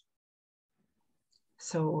acres.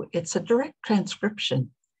 So it's a direct transcription,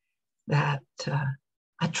 that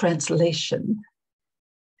a translation.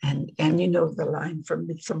 And you know the line from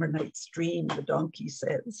Midsummer Night's Dream, the donkey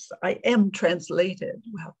says, I am translated.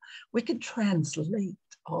 Well, we can translate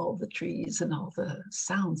all the trees and all the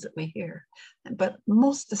sounds that we hear, but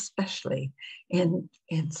most especially in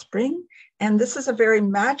spring. And this is a very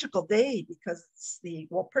magical day because it's the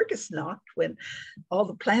Walpurgisnacht, when all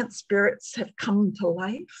the plant spirits have come to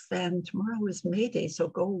life, and tomorrow is May Day, so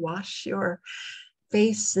go wash your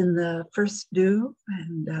face in the first dew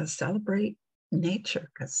and celebrate nature,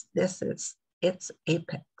 because this is its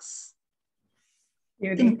apex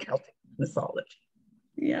in Celtic mythology.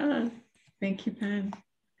 Yeah, thank you, Penn.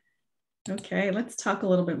 Okay, let's talk a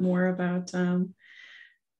little bit more about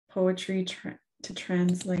poetry to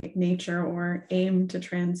translate nature, or aim to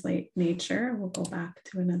translate nature. We'll go back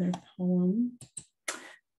to another poem.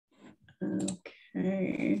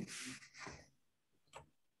 Okay.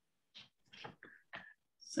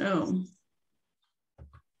 So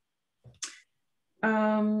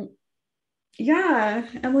Yeah,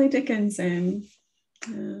 Emily Dickinson.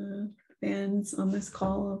 Fans on this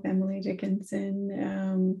call of Emily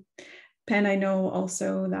Dickinson. Penn, I know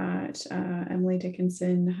also that Emily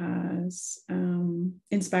Dickinson has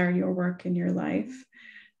inspired your work in your life.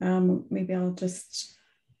 Maybe I'll just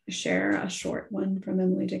share a short one from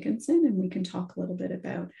Emily Dickinson, and we can talk a little bit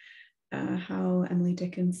about how Emily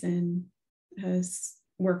Dickinson has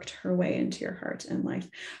worked her way into your heart and life.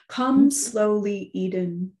 Come slowly,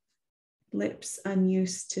 Eden, lips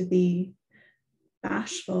unused to thee,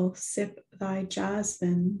 bashful, sip thy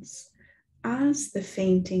jasmines, as the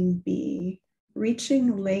fainting bee,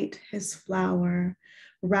 reaching late his flower,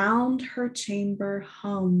 round her chamber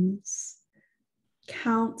hums,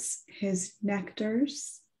 counts his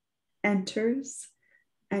nectars, enters,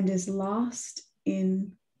 and is lost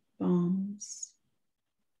in bombs.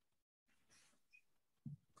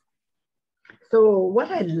 So what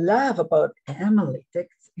I love about Emily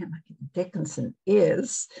Dickinson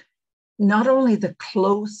is not only the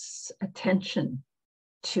close attention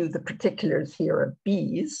to the particulars here of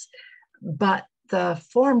bees, but the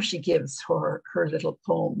form she gives for her little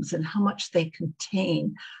poems and how much they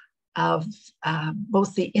contain of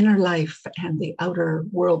both the inner life and the outer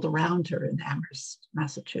world around her in Amherst,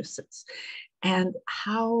 Massachusetts, and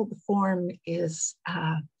how the form is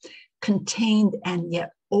contained and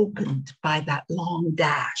yet opened by that long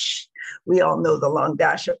dash. We all know the long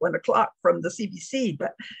dash at 1 o'clock from the CBC,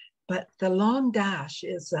 but the long dash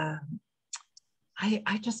is,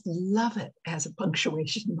 I just love it as a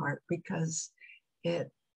punctuation mark because it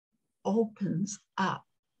opens up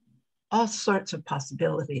all sorts of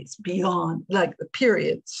possibilities beyond, like the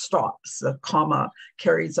period stops, the comma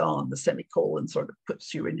carries on, the semicolon sort of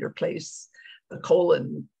puts you in your place, the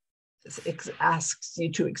colon asks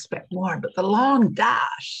you to expect more, but the long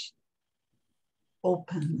dash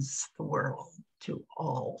opens the world to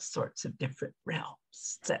all sorts of different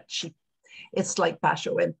realms that it's like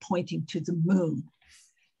Basho and pointing to the moon.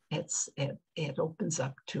 It opens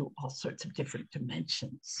up to all sorts of different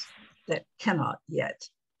dimensions that cannot yet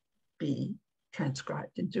be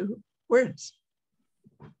transcribed into words.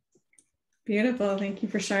 Beautiful. Thank you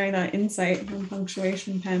for sharing that insight on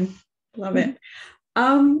punctuation, Penn. Love it.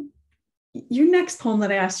 Your next poem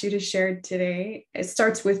that I asked you to share today, it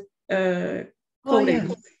starts with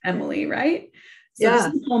quoting Emily, right? So this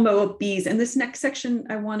is a poem about bees. And this next section,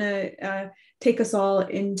 I want to take us all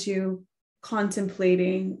into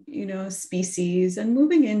contemplating, species and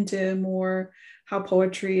moving into more how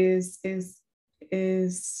poetry is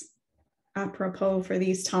apropos for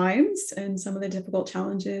these times and some of the difficult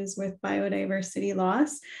challenges with biodiversity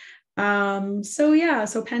loss.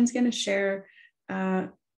 So Penn's going to share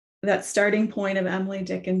that starting point of Emily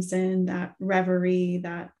Dickinson, that reverie,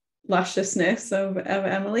 that lusciousness of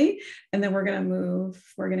Emily, and then we're going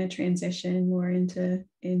to transition more into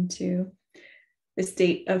the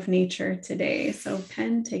state of nature today. So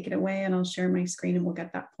Penn, take it away, and I'll share my screen and we'll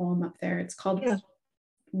get that poem up there. It's called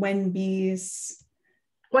When Bees.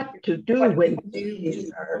 What to do when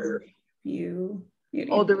bees are few.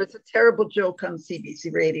 Oh, there was a terrible joke on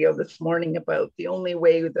CBC radio this morning about the only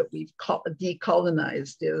way that we've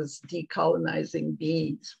decolonized is decolonizing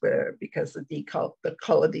bees, because the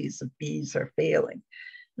colonies of bees are failing.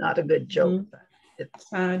 Not a good joke. But it's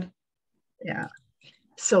sad. Yeah.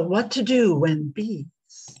 So what to do when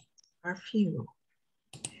bees are few?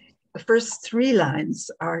 The first 3 lines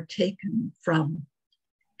are taken from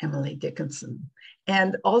Emily Dickinson,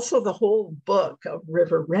 and also the whole book of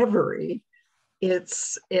River Reverie.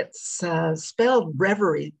 It's spelled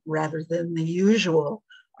reverie rather than the usual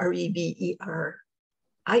Reverie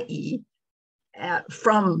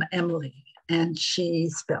from Emily, and she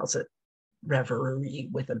spells it reverie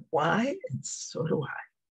with an Y, and so do I.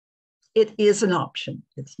 It is an option.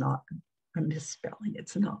 It's not a misspelling.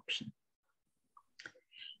 It's an option.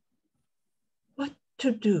 What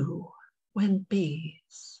to do when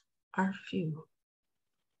bees are few?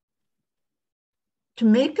 To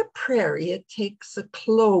make a prairie, it takes a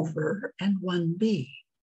clover and 1 bee,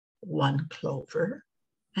 1 clover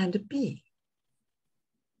and a bee,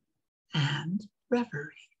 and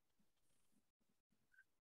reverie.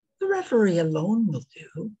 The reverie alone will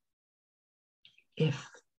do if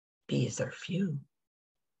bees are few.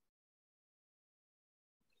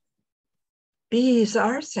 Bees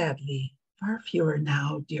are sadly far fewer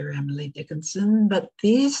now, dear Emily Dickinson, but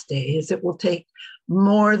these days it will take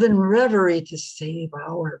more than reverie to save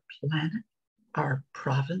our planet, our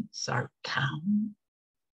province, our town.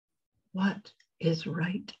 What is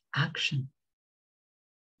right action?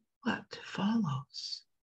 What follows?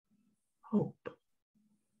 Hope.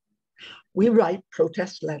 We write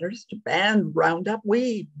protest letters to ban Roundup.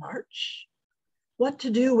 We march. What to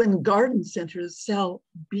do when garden centers sell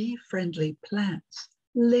bee-friendly plants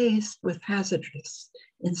laced with hazardous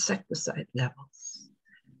insecticide levels.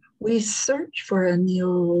 We search for a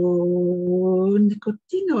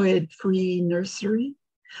neonicotinoid-free nursery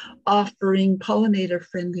offering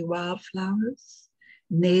pollinator-friendly wildflowers,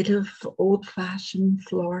 native old-fashioned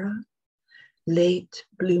flora, late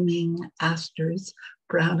blooming asters,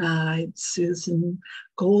 brown-eyed Susan,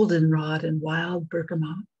 goldenrod, and wild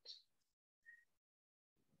bergamot.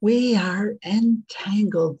 We are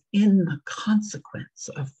entangled in the consequence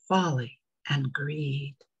of folly and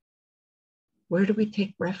greed. Where do we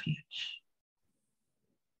take refuge?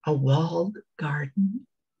 A walled garden?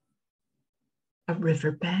 A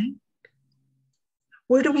riverbank?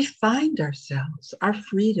 Where do we find ourselves, our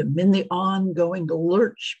freedom in the ongoing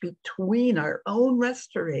lurch between our own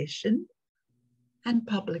restoration and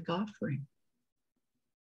public offering?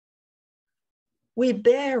 We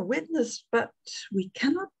bear witness, but we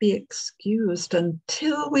cannot be excused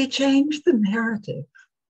until we change the narrative,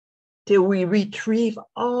 till we retrieve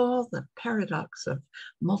all the paradox of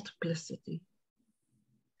multiplicity.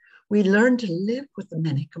 We learn to live with the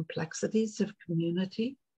many complexities of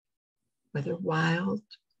community, whether wild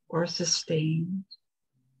or sustained,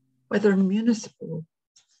 whether municipal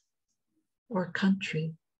or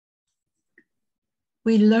country.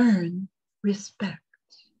 We learn respect.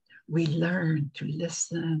 We learn to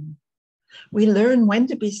listen. We learn when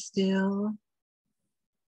to be still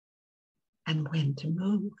and when to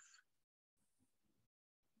move.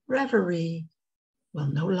 Reverie will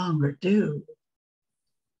no longer do,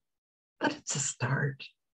 but it's a start,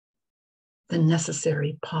 the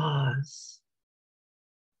necessary pause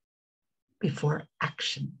before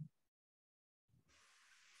action.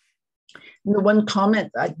 And the one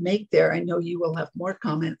comment I'd make there, I know you will have more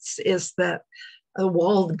comments, is that a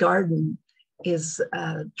walled garden is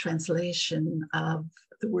a translation of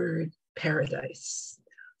the word paradise.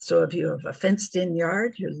 So if you have a fenced-in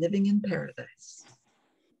yard, you're living in paradise.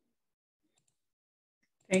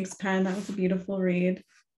 Thanks, Penn. That was a beautiful read.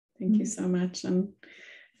 Thank you so much. And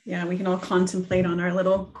yeah, we can all contemplate on our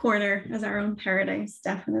little corner as our own paradise,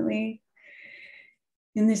 definitely.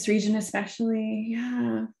 In this region especially,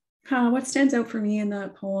 yeah. What stands out for me in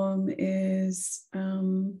that poem is,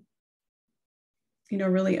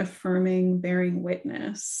 really affirming bearing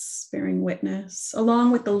witness,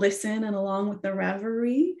 along with the listen and along with the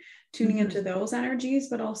reverie, tuning into those energies,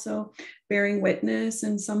 but also bearing witness.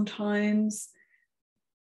 And sometimes,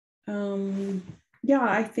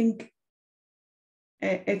 I think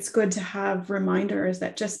it's good to have reminders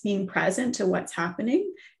that just being present to what's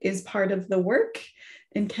happening is part of the work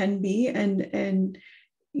and can be, and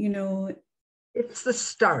it's the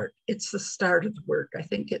start. It's the start of the work. I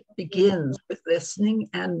think it begins with listening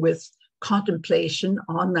and with contemplation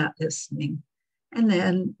on that listening, and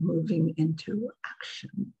then moving into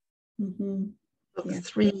action. So the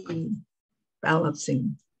three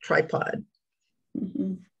balancing tripod.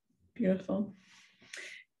 Beautiful.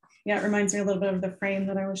 Yeah, it reminds me a little bit of the frame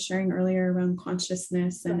that I was sharing earlier around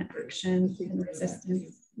consciousness and action and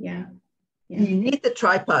resistance. Yeah. You need the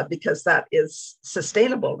tripod because that is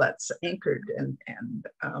sustainable, that's anchored and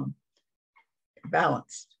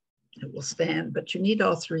balanced. It will stand, but you need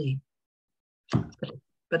all three.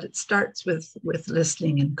 But it starts with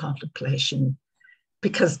listening and contemplation,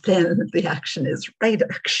 because then the action is right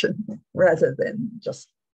action rather than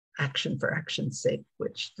just action for action's sake,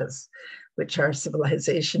 which our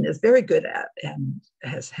civilization is very good at and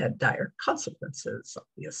has had dire consequences,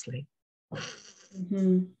 obviously.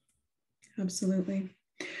 Absolutely.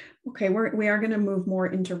 Okay, we are going to move more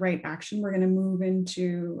into right action. We're going to move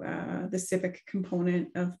into the civic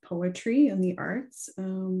component of poetry and the arts.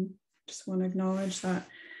 Just want to acknowledge that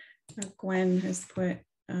Gwen has put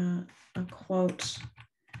a quote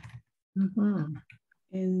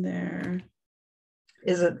in there.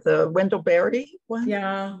 Is it the Wendell Berry one?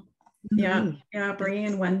 Yeah,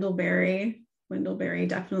 Brian Wendell Berry. Wendell Berry,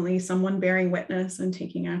 definitely someone bearing witness and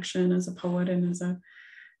taking action as a poet and as a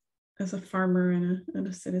farmer and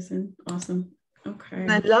a citizen. Awesome. Okay.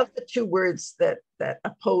 And I love the two words that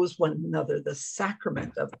oppose one another: the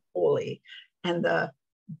sacrament of holy and the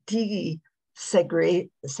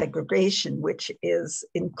desegregation, which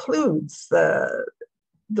includes the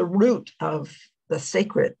root of the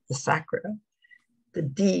sacred, the sacra. The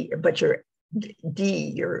D, but you're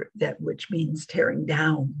that, which means tearing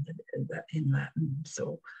down in Latin.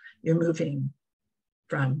 So you're moving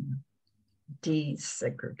from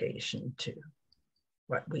desegregation to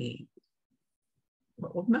what we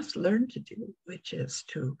must learn to do, which is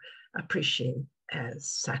to appreciate as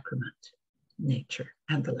sacrament nature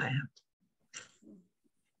and the land.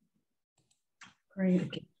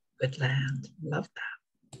 Great. Good land. Love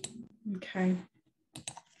that. Okay.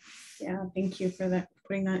 Yeah, thank you for that,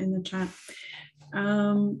 putting that in the chat.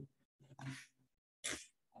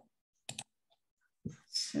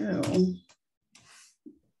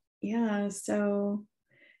 So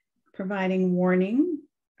providing warning,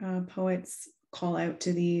 poets call out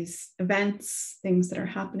to these events, things that are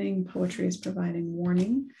happening. Poetry is providing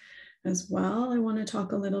warning as well. I want to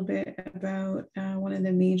talk a little bit about one of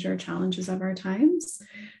the major challenges of our times,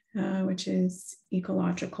 which is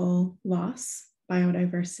ecological loss,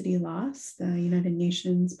 biodiversity loss. The United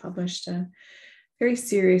Nations published a very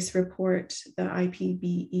serious report, the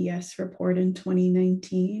IPBES report in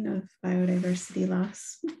 2019 of biodiversity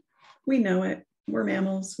loss. We know it. We're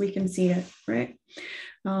mammals. We can see it, right?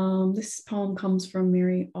 This poem comes from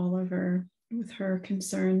Mary Oliver with her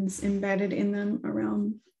concerns embedded in them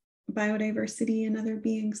around biodiversity and other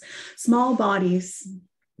beings. Small bodies.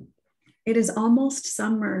 It is almost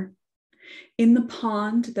summer. In the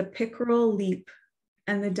pond, the pickerel leap,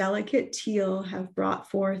 and the delicate teal have brought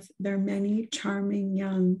forth their many charming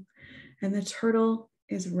young, and the turtle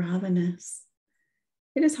is ravenous.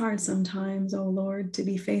 It is hard sometimes, O Lord, to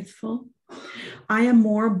be faithful. I am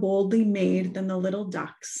more boldly made than the little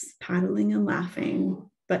ducks, paddling and laughing,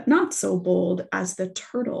 but not so bold as the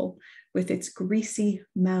turtle with its greasy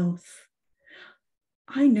mouth.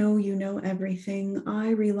 I know you know everything. I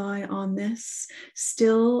rely on this.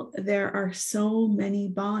 Still, there are so many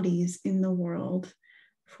bodies in the world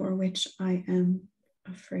for which I am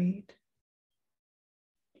afraid.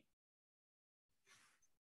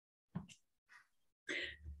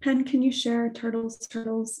 Penn, can you share turtles,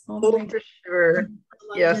 all the way? For sure.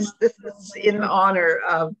 Yes, this is in honor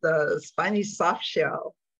of the spiny soft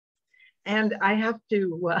shell. And I have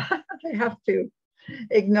to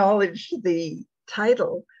acknowledge the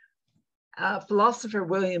title. Philosopher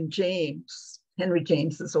William James, Henry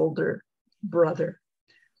James's older brother,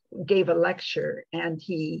 gave a lecture, and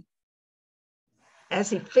as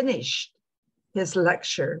he finished his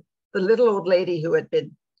lecture, the little old lady who had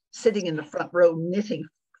been sitting in the front row knitting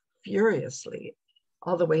furiously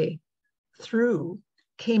all the way through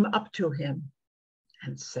came up to him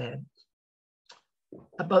and said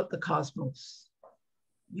about the cosmos,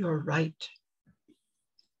 "You're right.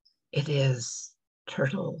 It is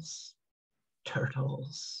turtles,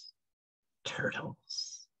 turtles,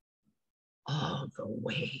 turtles, all the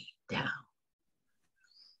way down."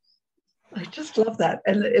 I just love that.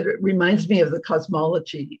 And it reminds me of the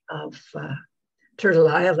cosmology of Turtle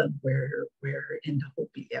Island, where in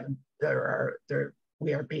Hopi, and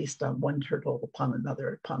we are based on one turtle upon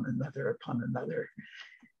another, upon another, upon another.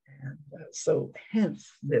 And so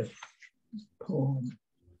hence this poem.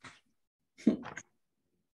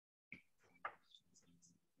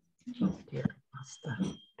 Oh dear, lost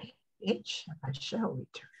the page. I shall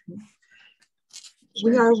return.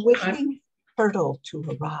 We are waiting turtle to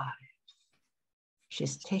arrive.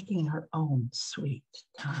 She's taking her own sweet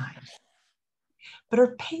time. But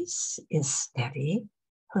her pace is steady,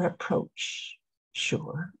 her approach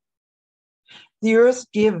sure. The earth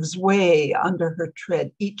gives way under her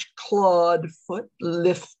tread, each clawed foot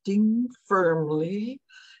lifting firmly,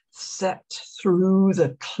 set through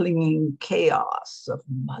the clinging chaos of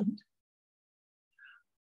mud.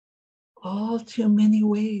 All too many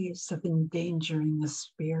ways of endangering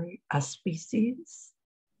a species,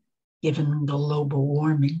 given global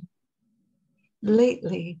warming.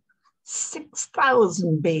 Lately,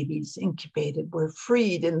 6,000 babies incubated were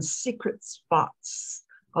freed in secret spots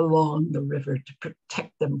along the river to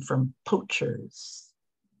protect them from poachers.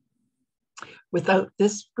 Without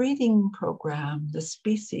this breeding program, the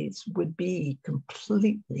species would be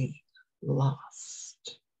completely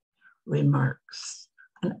lost, remarks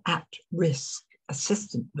an at-risk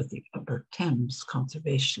assistant with the Upper Thames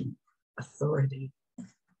Conservation Authority.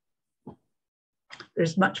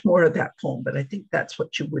 There's much more of that poem, but I think that's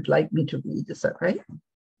what you would like me to read. Is that right?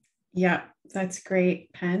 Yeah, that's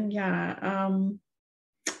great, Penn. Yeah.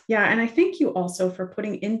 And I thank you also for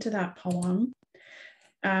putting into that poem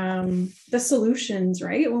the solutions,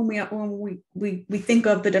 right? When we think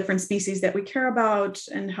of the different species that we care about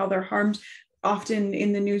and how they're harmed, often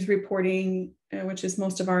in the news reporting, which is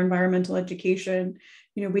most of our environmental education,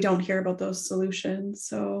 we don't hear about those solutions.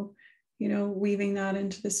 So weaving that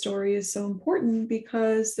into the story is so important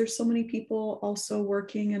because there's so many people also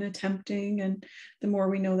working and attempting, and the more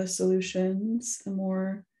we know the solutions, the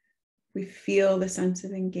more we feel the sense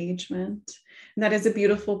of engagement. And that is a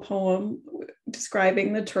beautiful poem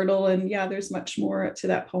describing the turtle. And yeah, there's much more to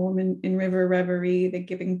that poem in River Reverie, the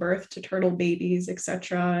giving birth to turtle babies,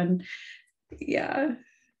 etc. And yeah,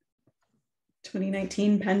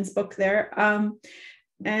 2019 Penn's book there.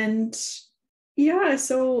 And yeah,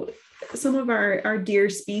 so some of our deer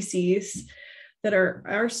species that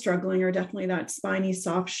are struggling are definitely that spiny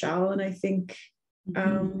soft shell. And I think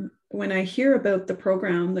when I hear about the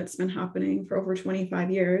program that's been happening for over 25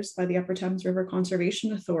 years by the Upper Thames River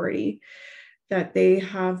Conservation Authority, that they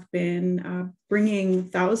have been bringing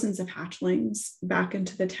thousands of hatchlings back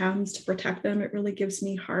into the Thames to protect them, it really gives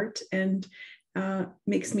me heart and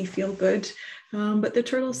makes me feel good. But the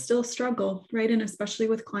turtles still struggle, right? And especially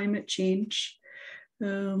with climate change.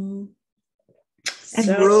 And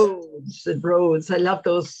roads. I love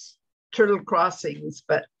those turtle crossings,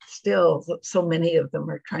 but still so many of them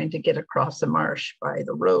are trying to get across a marsh by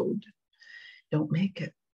the road. Don't make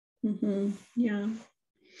it. Yeah.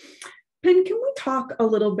 Penn, can we talk a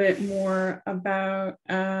little bit more about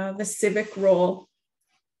the civic role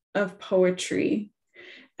of poetry?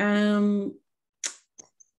 You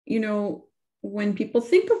know, when people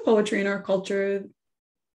think of poetry in our culture,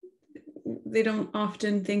 they don't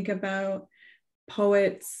often think about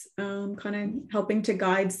poets kind of helping to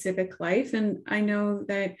guide civic life. And I know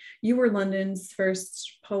that you were London's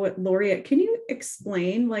first poet laureate. Can you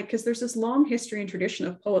explain, like, because there's this long history and tradition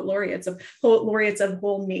of poet laureates of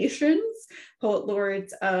whole nations, poet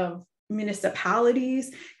laureates of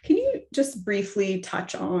municipalities. Can you just briefly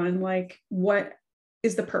touch on, like, what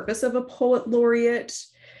is the purpose of a poet laureate?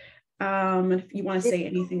 If you want to say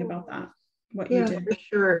anything about that, what you did. For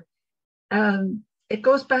sure. It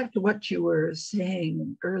goes back to what you were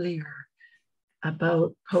saying earlier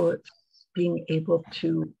about poets being able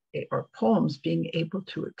to, or poems being able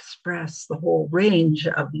to express the whole range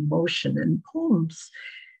of emotion. And poems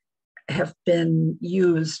have been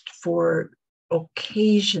used for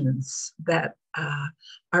occasions that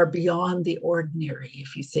are beyond the ordinary.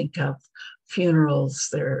 If you think of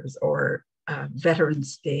funerals, or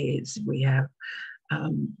Veterans Days, we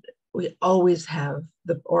always have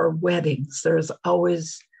or weddings, there's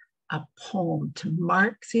always a poem to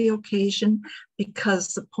mark the occasion,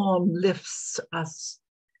 because the poem lifts us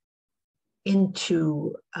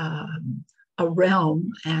into a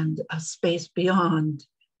realm and a space beyond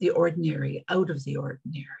the ordinary, out of the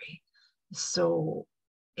ordinary. So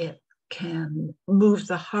it can move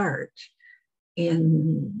the heart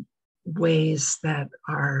in ways that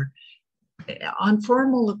are on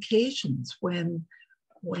formal occasions, when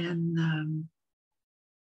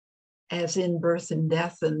as in birth and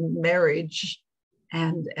death and marriage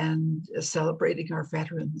and celebrating our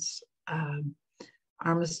veterans,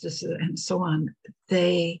 armistice and so on,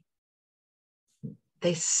 they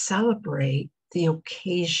celebrate the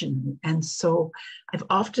occasion. And so I've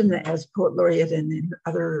often, as poet laureate and in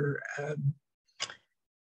other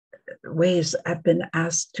ways, I've been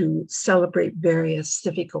asked to celebrate various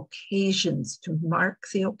civic occasions, to mark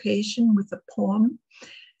the occasion with a poem,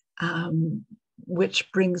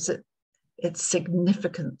 which brings its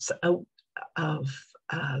significance out of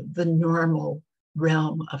the normal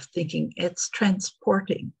realm of thinking. It's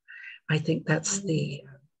transporting. I think that's the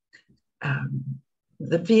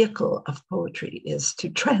vehicle of poetry, is to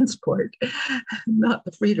transport, not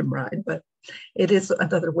the freedom ride, but it is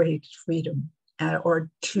another way to freedom, or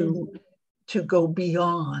to go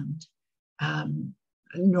beyond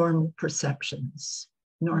normal perceptions,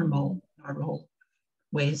 normal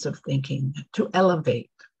ways of thinking, to elevate,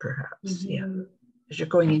 perhaps. Yeah, as you're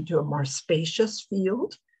going into a more spacious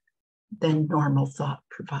field than normal thought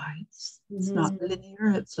provides. It's not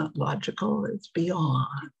linear, it's not logical, it's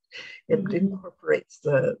beyond. It incorporates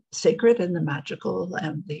the sacred and the magical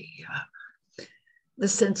and the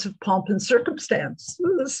sense of pomp and circumstance,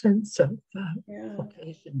 the sense of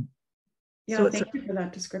occasion. Yeah, so thank you for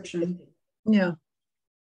that description. Yeah.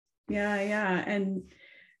 And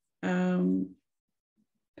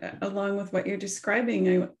along with what you're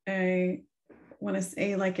describing, I want to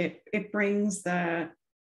say, like, it brings our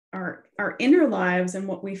inner lives and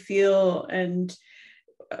what we feel and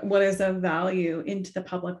what is of value into the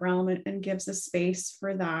public realm, and gives a space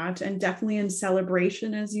for that, and definitely in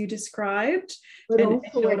celebration, as you described. But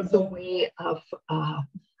also it's a way of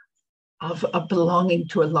belonging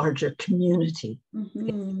to a larger community.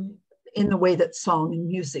 In the way that song and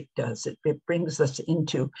music does. It brings us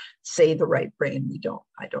into, say, the right brain.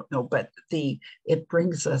 I don't know, but it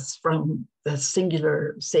brings us from the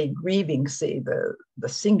singular, say, grieving, say the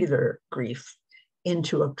singular grief,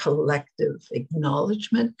 into a collective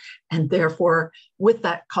acknowledgement. And therefore, with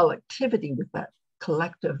that collectivity, with that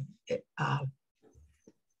collective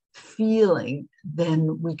feeling,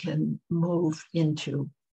 then we can move into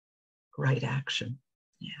right action.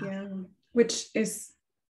 Yeah, which is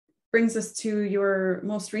brings us to your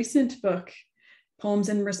most recent book, Poems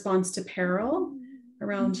in Response to Peril,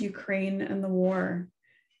 around Ukraine and the war.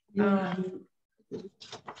 Yeah. Do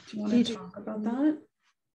you want to talk about that?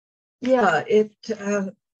 Yeah,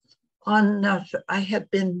 I had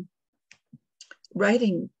been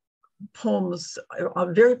writing poems,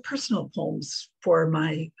 very personal poems for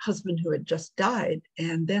my husband who had just died.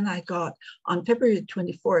 And then on February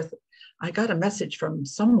 24th, I got a message from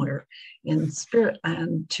somewhere in spirit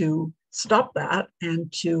and to stop that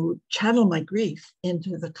and to channel my grief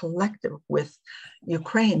into the collective with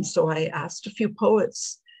Ukraine. So I asked a few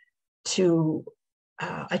poets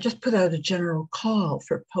I just put out a general call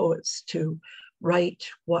for poets to write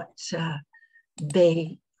what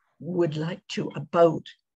they would like to about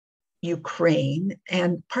Ukraine.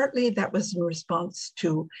 And partly that was in response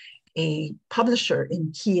to a publisher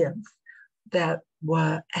in Kiev that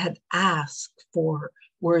had asked for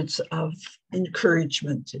words of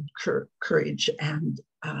encouragement and courage and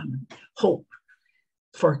hope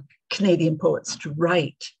for Canadian poets to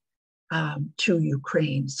write to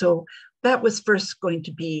Ukraine. So that was first going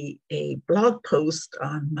to be a blog post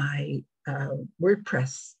on my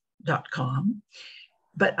WordPress.com,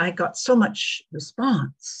 but I got so much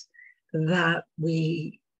response that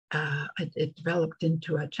it developed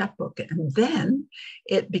into a chapbook, and then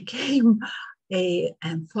it became an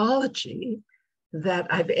anthology that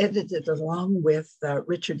I've edited along with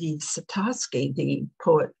Richard E. Satosky, the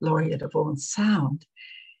poet laureate of Owen Sound.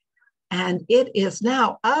 And it is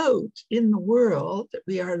now out in the world.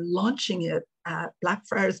 We are launching it at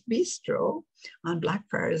Blackfriars Bistro on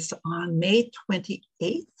Blackfriars on May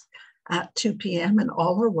 28th at 2 p.m. and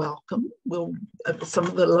all are welcome. Some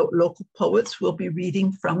of the local poets will be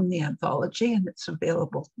reading from the anthology, and it's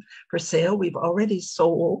available for sale. We've already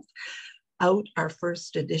sold out our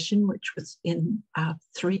first edition, which was in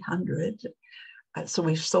 300. So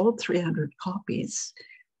we've sold 300 copies.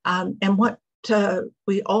 And what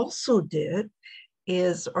we also did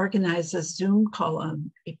is organize a Zoom call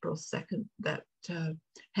on April 2nd that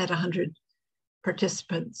had 100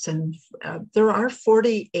 participants. And there are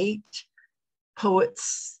 48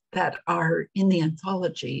 poets that are in the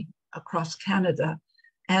anthology across Canada.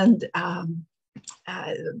 And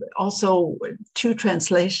also 2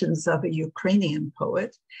 translations of a Ukrainian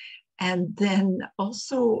poet. And then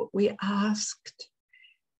also we asked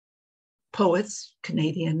poets,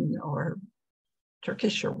 Canadian or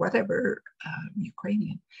Turkish or whatever,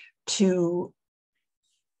 Ukrainian, to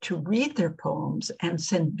read their poems and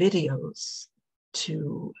send videos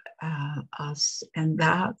to us. And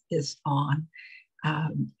that is on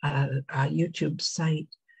a YouTube site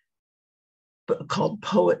called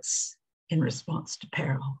Poets in Response to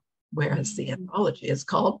Peril, whereas the anthology is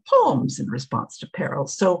called Poems in Response to Peril.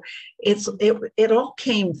 So it all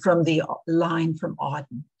came from the line from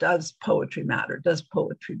Auden: does poetry matter? Does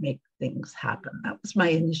poetry make things happen? That was my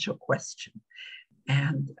initial question.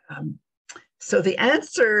 And so the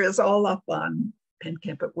answer is all up on Penn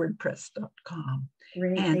Kemp at WordPress.com.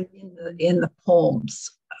 Great. And in the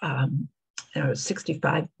poems, there are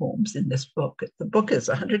 65 poems in this book. The book is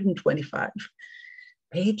 125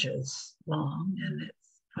 pages long, and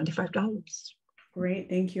it's $25. Great,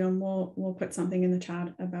 thank you. And we'll put something in the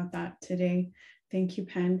chat about that today. Thank you,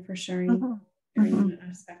 Penn, for sharing an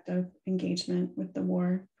aspect of engagement with the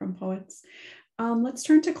war from poets. Let's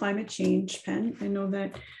turn to climate change, Penn. I know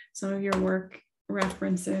that some of your work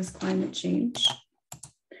references climate change.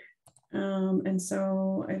 And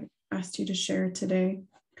so I asked you to share today.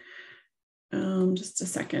 Just a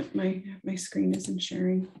second, my screen isn't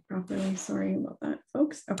sharing properly. Sorry about that,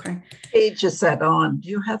 folks. Okay. Page is that on? Do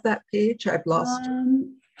you have that page? I've lost it.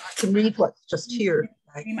 I can read what's just here.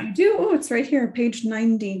 I do. Oh, it's right here, page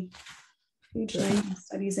 90. Page 90,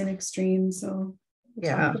 Studies in Extreme. So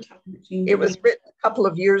yeah, it was written a couple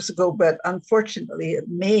of years ago, but unfortunately it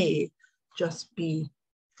may just be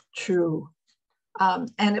true.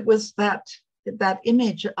 And it was that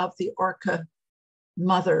image of the orca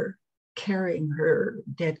mother carrying her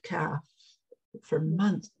dead calf for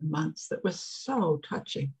months and months that was so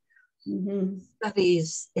touching.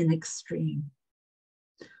 Studies in Extreme.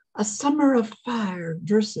 A summer of fire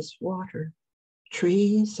versus water,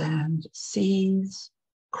 trees and seas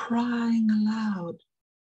crying aloud,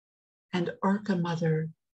 and orca mother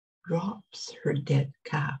drops her dead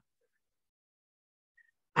calf.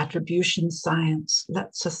 Attribution science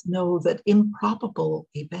lets us know that improbable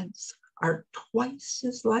events are twice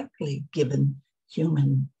as likely given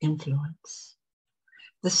human influence.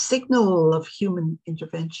 The signal of human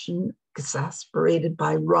intervention, exacerbated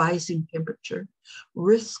by rising temperature,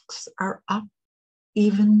 risks are up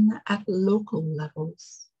even at local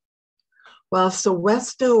levels. while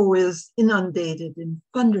Sowesto is inundated in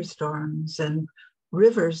thunderstorms and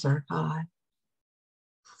rivers are high.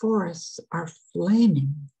 Forests are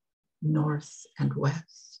flaming north and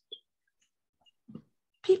west.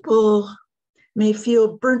 People may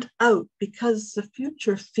feel burnt out because the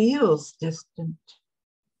future feels distant,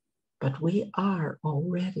 but we are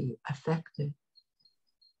already affected.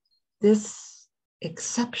 This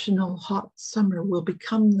exceptional hot summer will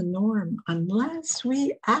become the norm unless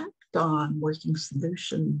we act on working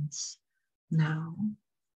solutions now.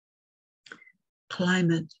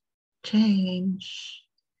 Climate change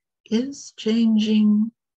is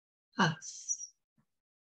changing us.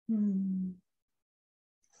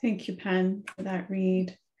 Thank you, Penn, for that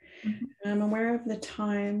read. I'm aware of the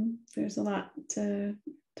time. There's a lot to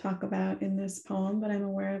talk about in this poem, but I'm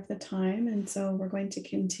aware of the time, and so we're going to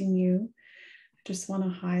continue. I just want to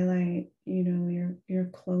highlight, your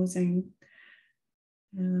closing.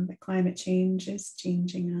 That climate change is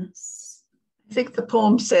changing us. I think the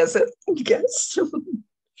poem says it, yes.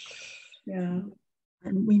 Yeah.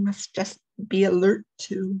 And we must just be alert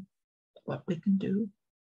to what we can do.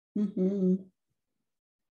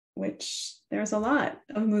 Which there's a lot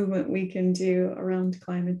of movement we can do around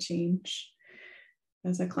climate change.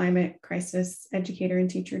 As a climate crisis educator and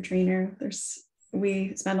teacher trainer,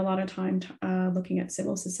 we spend a lot of time looking at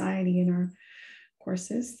civil society in our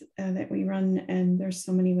courses that we run, and there's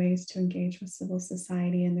so many ways to engage with civil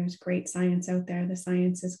society, and there's great science out there. The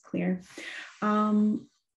science is clear.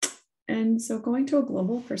 And so going to a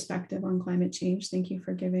global perspective on climate change, thank you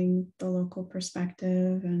for giving the local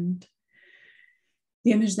perspective and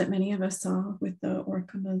the image that many of us saw with the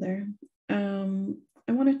orca mother.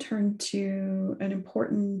 I want to turn to an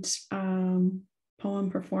important poem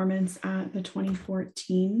performance at the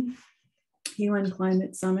 2014 UN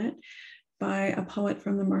Climate Summit by a poet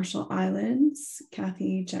from the Marshall Islands,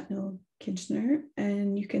 Kathy Chesnut.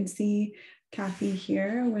 And you can see Kathy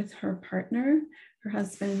here with her partner, her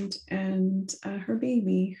husband, and her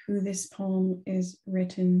baby, who this poem is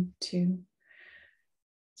written to.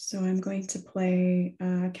 So I'm going to play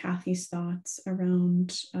Kathy's thoughts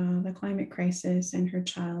around the climate crisis and her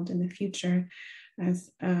child in the future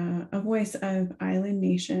as a voice of island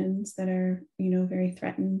nations that are, very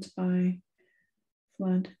threatened by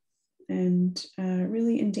flood and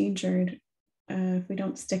really endangered if we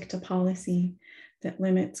don't stick to policy that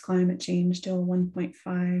limits climate change to a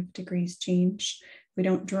 1.5 degrees change. If we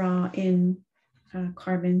don't draw in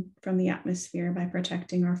carbon from the atmosphere by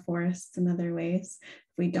protecting our forests and other ways,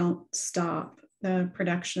 if we don't stop the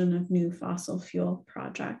production of new fossil fuel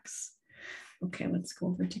projects. Okay, let's go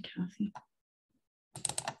over to Kathy.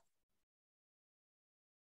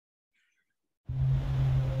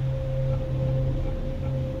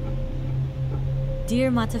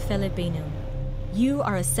 Dear Matafele Benum, you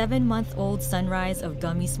are a 7-month-old sunrise of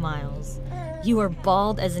gummy smiles. You are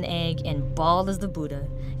bald as an egg and bald as the Buddha.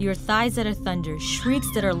 Your thighs that are thunder, shrieks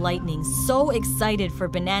that are lightning, so excited for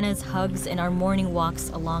bananas, hugs, and our morning walks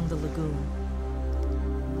along the lagoon.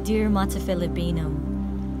 Dear Matafele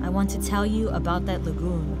Benum, I want to tell you about that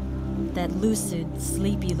lagoon, that lucid,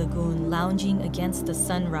 sleepy lagoon lounging against the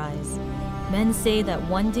sunrise. Men say that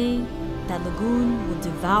one day, that lagoon will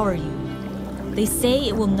devour you. They say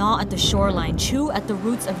it will gnaw at the shoreline, chew at the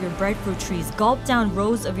roots of your breadfruit trees, gulp down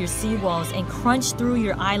rows of your seawalls, and crunch through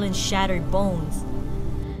your island's shattered bones.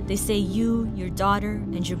 They say you, your daughter,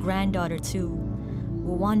 and your granddaughter too,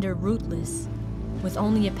 will wander rootless, with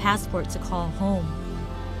only a passport to call home.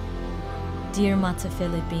 Dear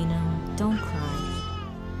Matafele Benum, don't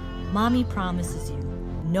cry. Mommy promises you,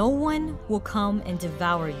 no one will come and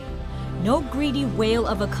devour you. No greedy whale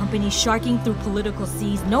of a company sharking through political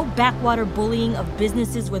seas, no backwater bullying of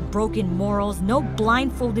businesses with broken morals, no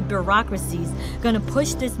blindfolded bureaucracies gonna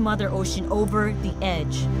push this mother ocean over the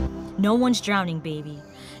edge. No one's drowning, baby.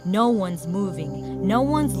 No one's moving. No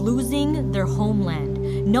one's losing their homeland.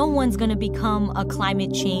 No one's gonna become a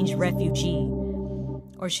climate change refugee.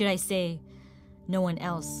 Or should I say, no one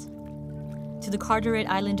else. To the Carteret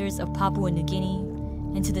Islanders of Papua New Guinea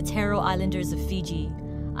and to the Taro Islanders of Fiji,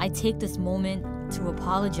 I take this moment to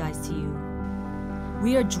apologize to you.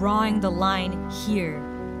 We are drawing the line here.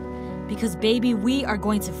 Because baby, we are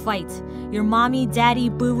going to fight. Your mommy, daddy,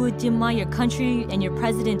 boo-boo, dimma, your country, and your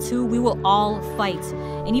president too, we will all fight.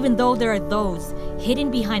 And even though there are those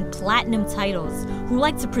hidden behind platinum titles who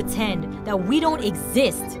like to pretend that we don't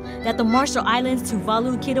exist, that the Marshall Islands,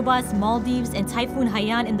 Tuvalu, Kiribati, Maldives, and Typhoon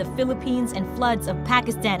Haiyan in the Philippines, and floods of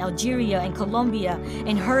Pakistan, Algeria, and Colombia,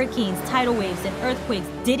 and hurricanes, tidal waves, and earthquakes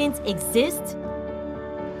didn't exist,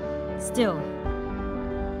 still,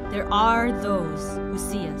 there are those who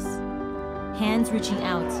see us. Hands reaching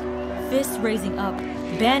out, fists raising up,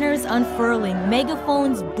 banners unfurling,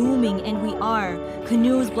 megaphones booming, and we are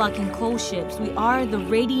canoes blocking coal ships. We are the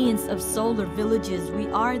radiance of solar villages. We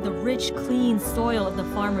are the rich, clean soil of the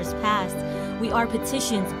farmer's past. We are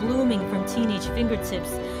petitions blooming from teenage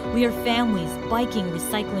fingertips. We are families biking,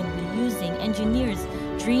 recycling, reusing, engineers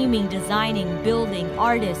dreaming, designing, building,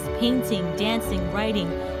 artists painting, dancing, writing.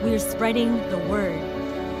 We are spreading the word.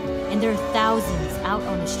 And there are thousands out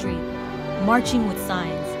on the street, marching with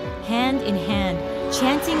signs, hand in hand,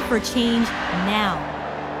 chanting for change now.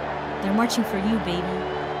 They're marching for you, baby.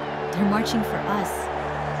 They're marching for us.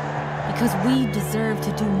 Because we deserve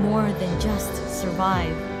to do more than just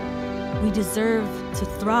survive. We deserve to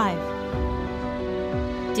thrive.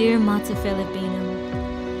 Dear Mata Filipino,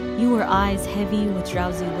 you are eyes heavy with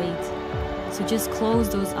drowsy weight. So just close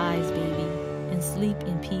those eyes, baby, and sleep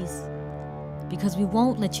in peace. Because we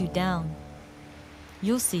won't let you down.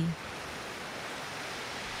 You'll see.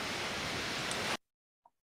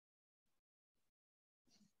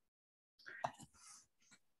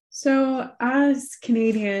 So as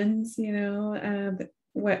Canadians, you know,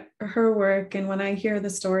 what her work, and when I hear the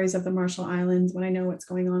stories of the Marshall Islands, when I know what's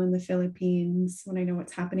going on in the Philippines, when I know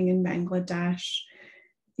what's happening in Bangladesh,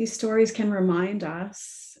 these stories can remind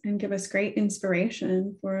us and give us great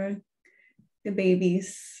inspiration for the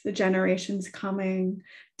babies, the generations coming,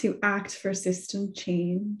 to act for system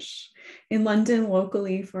change. In London,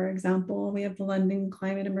 locally, for example, we have the London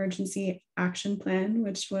Climate Emergency Action Plan,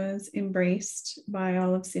 which was embraced by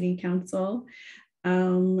all of City Council.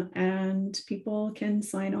 And people can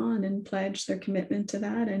sign on and pledge their commitment to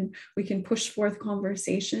that. And we can push forth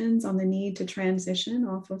conversations on the need to transition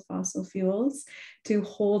off of fossil fuels to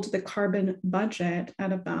hold the carbon budget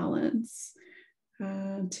at a balance.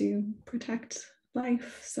 To protect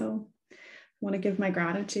life. So I want to give my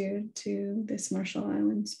gratitude to this Marshall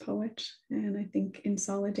Islands poet, and I think in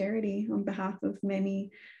solidarity on behalf of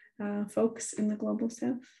many folks in the global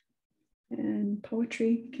south. And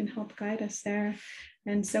poetry can help guide us there,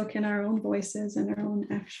 and so can our own voices and our own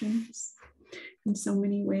actions in so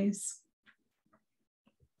many ways.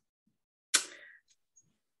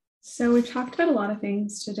 So we've talked about a lot of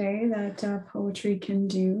things today that poetry can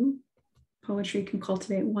do. Poetry can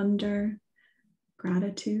cultivate wonder,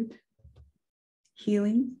 gratitude,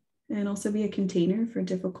 healing, and also be a container for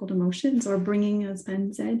difficult emotions, or bringing, as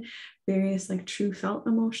Penn said, various like true felt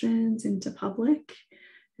emotions into public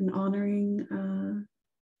and honoring,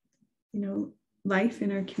 you know, life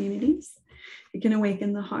in our communities. It can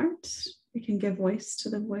awaken the heart. It can give voice to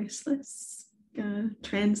the voiceless,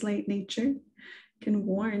 translate nature, it can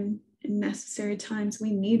warn in necessary times.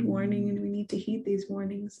 We need warning, and we need to heed these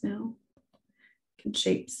warnings now. Can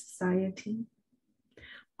shape society.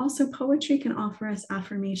 Also, poetry can offer us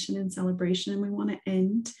affirmation and celebration, and we want to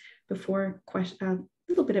end before a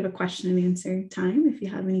little bit of a question and answer time. If you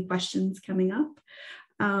have any questions coming up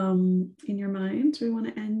in your mind, we want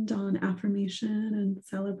to end on affirmation and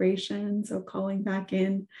celebration. So calling back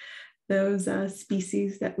in those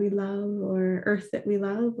species that we love, or earth that we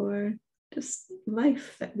love, or just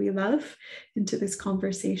life that we love into this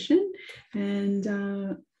conversation.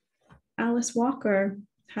 And Alice Walker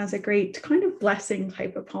has a great kind of blessing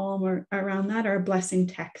type of poem or around that, or a blessing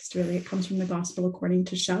text, really. It comes from the Gospel according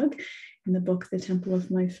to Shug in the book, The Temple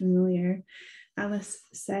of My Familiar. Alice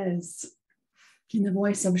says, in the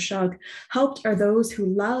voice of Shug, "Helped are those who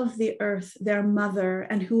love the earth, their mother,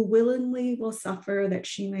 and who willingly will suffer that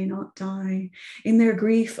she may not die. In their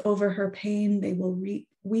grief over her pain, they will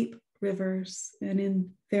weep rivers, and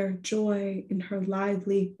in their joy, in her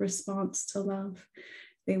lively response to love,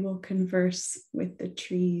 they will converse with the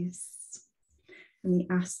trees." And the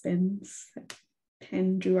aspens that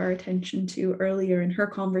Penn drew our attention to earlier in her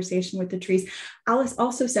conversation with the trees. Alice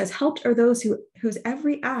also says, "Helped are those whose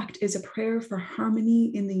every act is a prayer for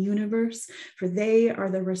harmony in the universe, for they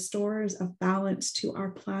are the restorers of balance to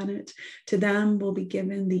our planet. To them will be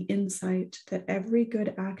given the insight that every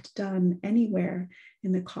good act done anywhere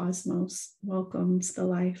in the cosmos welcomes the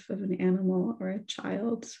life of an animal or a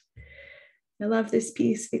child." I love this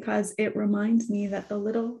piece because it reminds me that the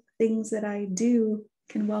little things that I do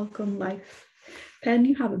can welcome life. Penn,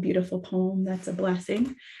 you have a beautiful poem that's a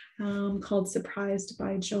blessing called Surprised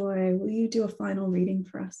by Joy. Will you do a final reading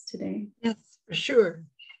for us today? Yes, for sure.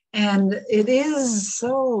 And it is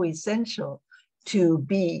so essential to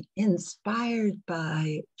be inspired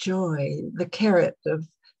by joy, the carrot of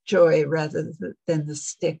joy rather than the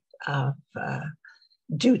stick of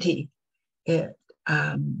duty.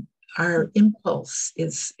 Our impulse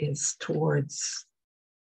is towards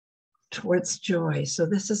joy. So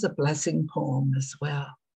this is a blessing poem as well,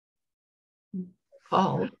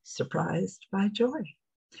 called Surprised by Joy.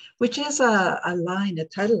 which is a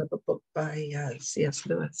title of a book by C.S.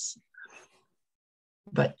 Lewis.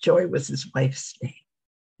 But Joy was his wife's name.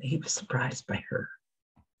 He was surprised by her.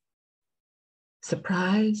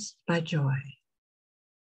 Surprised by joy.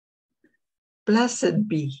 Blessed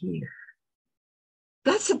be here.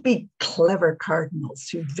 Blessed be clever cardinals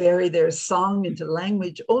who vary their song into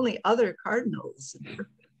language only other cardinals interpret.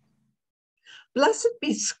 Blessed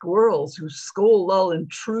be squirrels who scold all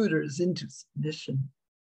intruders into submission.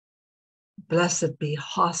 Blessed be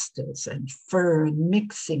hostas and fern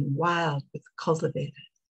mixing wild with cultivated.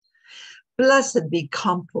 Blessed be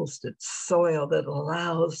composted soil that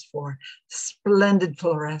allows for splendid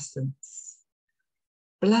fluorescence.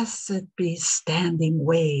 Blessed be standing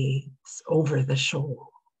waves over the shore.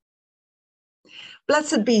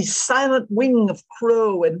 Blessed be silent wing of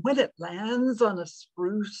crow, and when it lands on a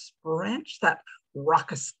spruce branch, that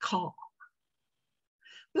raucous call.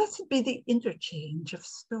 Blessed be the interchange of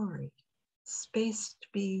story, space to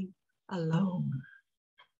be alone,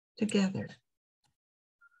 together.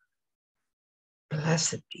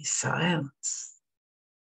 Blessed be silence.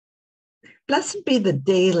 Blessed be the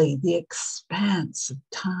daily, the expanse of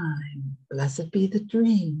time. Blessed be the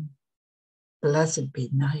dream. Blessed be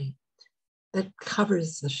night that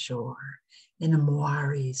covers the shore in a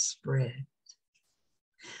moire spread.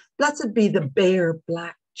 Blessed be the bare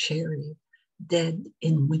black cherry, dead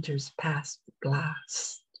in winter's past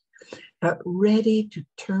blast, but ready to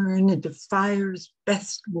turn into fire's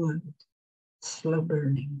best wood, slow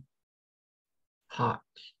burning, hot.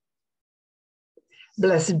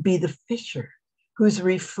 Blessed be the fisher whose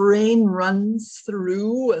refrain runs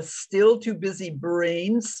through a still too busy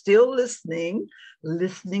brain, still listening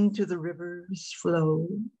to the river's flow.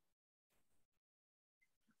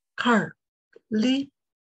 Carp leap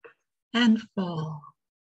and fall,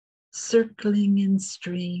 circling in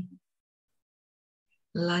stream.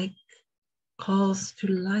 Like calls to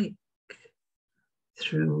like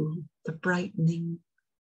through the brightening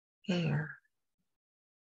air.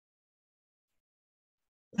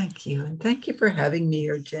 Thank you, and thank you for having me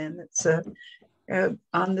here, Jen. It's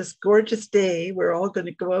on this gorgeous day. We're all going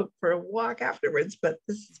to go out for a walk afterwards, but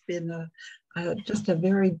this has been just a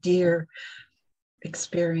very dear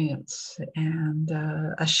experience and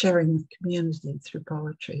a sharing of community through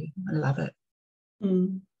poetry. I love it.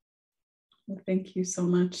 Well, thank you so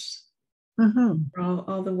much for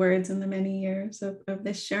all the words and the many years of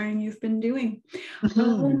this sharing you've been doing. I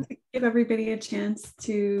want to give everybody a chance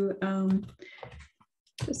to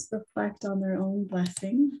just reflect on their own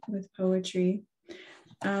blessing with poetry.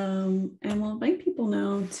 And we'll invite people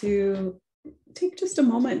now to take just a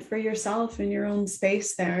moment for yourself in your own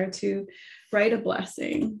space there to write a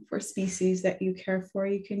blessing for species that you care for.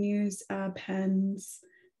 You can use Penn's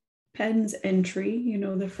entry,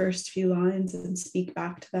 the first few lines, and speak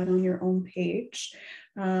back to that on your own page.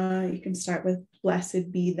 You can start with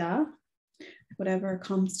blessed be the, whatever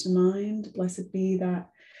comes to mind. Blessed be that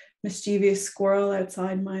mischievous squirrel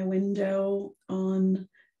outside my window on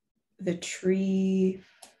the tree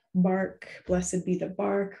bark. Blessed be the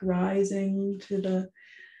bark rising to the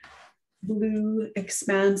blue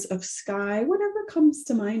expanse of sky. Whatever comes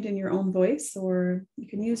to mind in your own voice, or you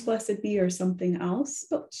can use blessed be or something else.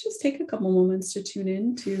 But let's just take a couple moments to tune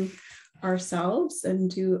in to ourselves and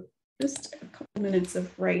do just a couple minutes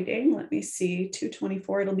of writing. Let me see,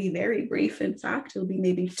 2:24. It'll be very brief. In fact, it'll be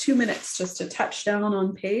maybe 2 minutes just to touch down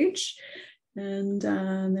on page. And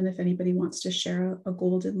then if anybody wants to share a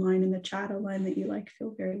golden line in the chat, a line that you like,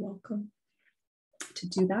 feel very welcome to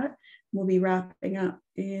do that. We'll be wrapping up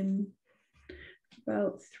in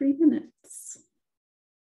about 3 minutes.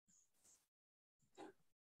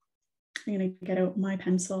 I'm going to get out my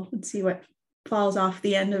pencil and see what falls off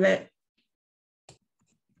the end of it.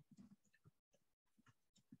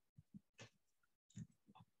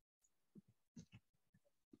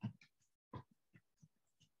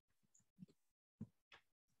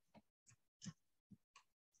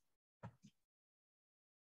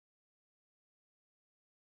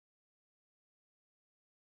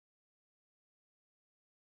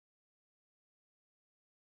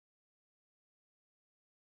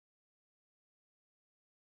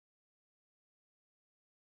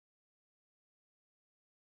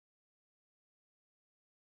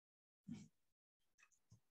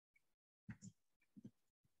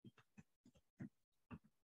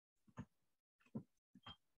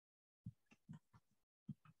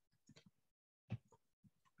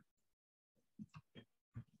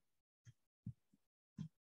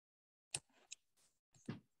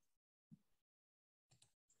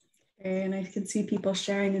 And I can see people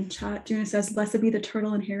sharing in chat. Juna says, blessed be the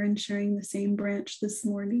turtle and heron sharing the same branch this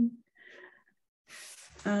morning.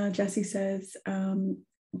 Jesse says,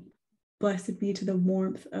 blessed be to the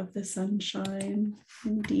warmth of the sunshine.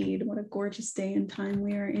 Indeed, what a gorgeous day and time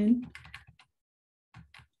we are in.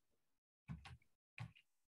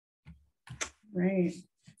 Right.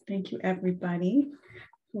 Thank you, everybody.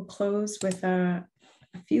 We'll close with a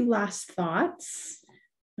few last thoughts.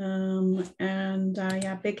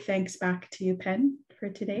 Yeah, big thanks back to you, Penn, for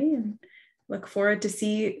today, and look forward to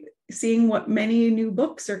seeing what many new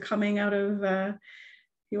books are coming out of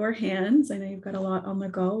your hands. I know you've got a lot on the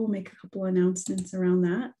go. We'll make a couple announcements around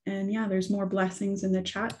that. And yeah, there's more blessings in the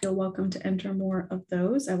chat. Feel welcome to enter more of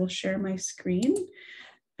those. I will share my screen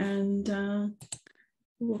and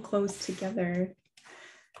we'll close together.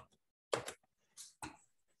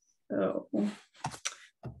 So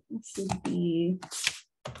this would be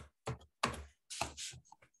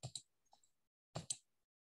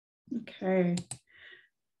okay.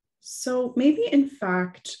 So maybe in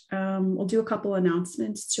fact, we'll do a couple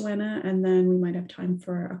announcements, Joanna, and then we might have time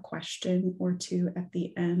for a question or two at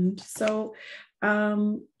the end. So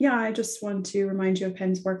yeah, I just want to remind you of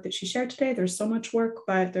Penn's work that she shared today. There's so much work,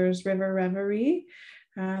 but there's River Reverie.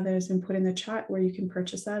 There's been put in the chat where you can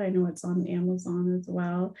purchase that. I know it's on Amazon as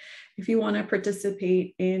well. If you want to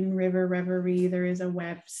participate in River Reverie, there is a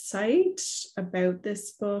website about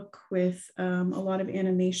this book with a lot of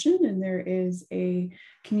animation, and there is a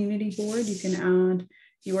community board. You can add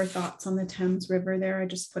your thoughts on the Thames River there. I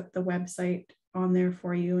just put the website on there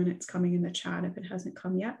for you, and it's coming in the chat if it hasn't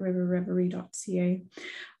come yet, riverreverie.ca.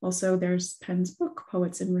 Also, there's Penn's book,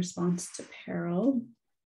 Poets in Response to Peril.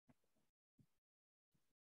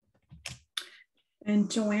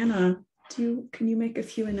 And Joanna, can you make a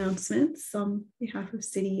few announcements on behalf of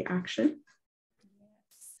City Action?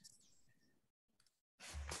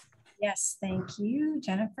 Yes, thank you,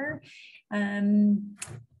 Jennifer.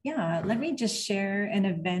 Yeah, let me just share an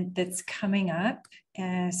event that's coming up.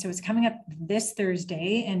 So it's coming up this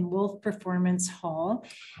Thursday in Wolf Performance Hall,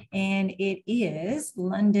 and it is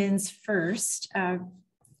London's first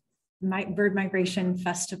bird migration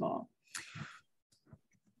festival.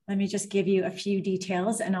 Let me just give you a few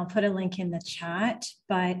details, and I'll put a link in the chat,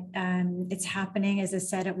 but it's happening, as I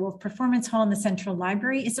said, at Wolf Performance Hall in the Central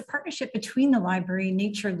Library. It's a partnership between the library,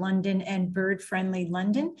 Nature London, and Bird Friendly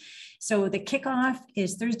London. So the kickoff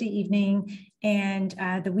is Thursday evening, and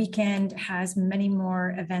the weekend has many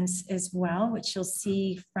more events as well, which you'll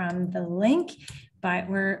see from the link, but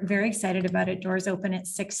we're very excited about it. Doors open at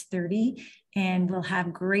 6:30. And we'll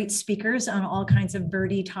have great speakers on all kinds of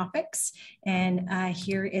birdie topics. And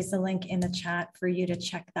here is the link in the chat for you to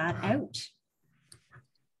check that out.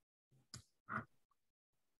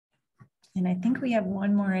 And I think we have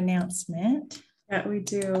one more announcement. Yeah, we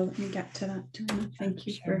do. Let me get to that, Joanna. Thank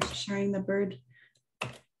you for sharing the Bird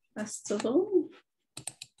Festival.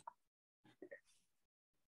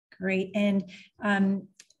 Great. And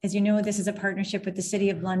as you know, this is a partnership with the City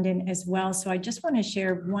of London as well. So I just want to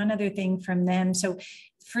share one other thing from them. So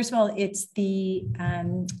first of all, it's the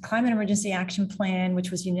Climate Emergency Action Plan, which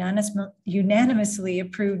was unanimously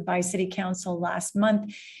approved by City Council last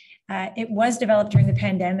month. It was developed during the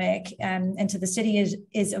pandemic, and so the city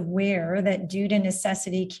is aware that due to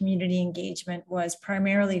necessity, community engagement was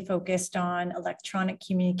primarily focused on electronic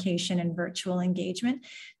communication and virtual engagement.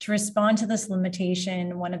 To respond to this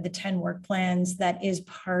limitation, one of the 10 work plans that is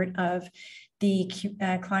part of the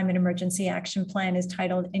Climate Emergency Action Plan is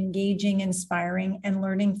titled Engaging, Inspiring, and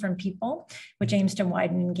Learning from People, which aims to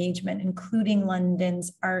widen engagement, including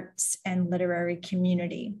London's arts and literary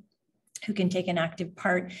community, who can take an active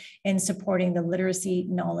part in supporting the literacy,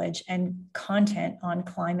 knowledge, and content on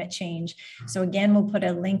climate change. So again, we'll put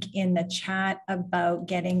a link in the chat about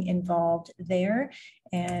getting involved there,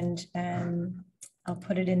 and I'll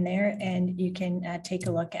put it in there, and you can take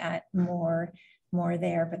a look at more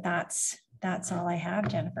there. But that's all I have,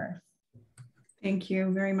 Jennifer. Thank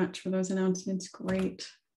you very much for those announcements. Great.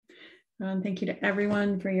 Thank you to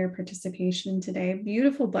everyone for your participation today.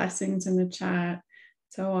 Beautiful blessings in the chat.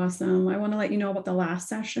 So awesome. I want to let you know about the last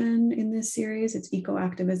session in this series. It's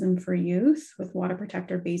Eco-Activism for Youth with water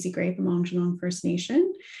protector Basie Gray from Aamjiwnaang First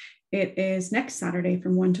Nation. It is next Saturday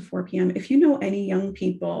from 1 to 4 p.m. If you know any young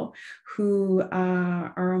people who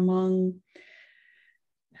are among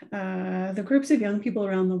the groups of young people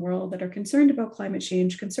around the world that are concerned about climate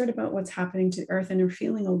change, concerned about what's happening to Earth, and are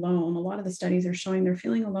feeling alone. A lot of the studies are showing they're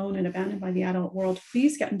feeling alone and abandoned by the adult world.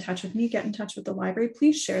 Please get in touch with me, get in touch with the library.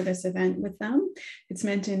 Please share this event with them. It's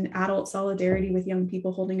meant in adult solidarity with young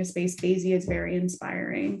people holding a space. Basie is very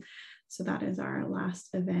inspiring. So that is our last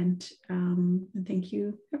event. And thank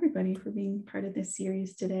you everybody for being part of this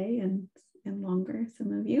series today and longer,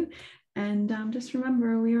 some of you. And just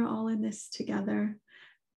remember, we are all in this together.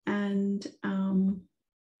 And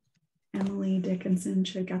Emily Dickinson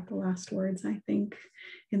should get the last words, I think.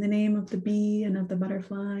 In the name of the bee and of the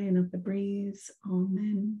butterfly and of the breeze,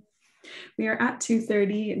 amen. We are at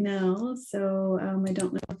 2:30 now, so I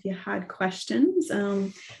don't know if you had questions.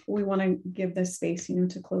 We want to give this space,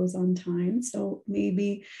 to close on time. So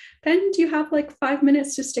maybe, Penn, do you have like 5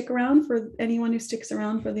 minutes to stick around for anyone who sticks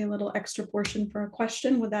around for the little extra portion for a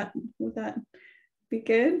question? Would that be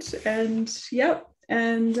good? And yep,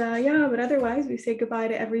 and yeah, but otherwise we say goodbye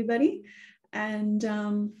to everybody, and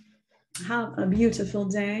have a beautiful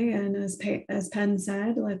day. And as Penn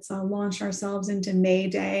said, let's launch ourselves into May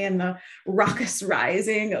Day and the raucous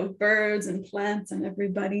rising of birds and plants and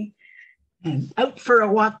everybody. And out for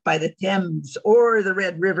a walk by the Thames or the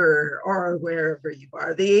Red River or wherever you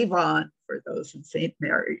are, the Avon for those in St.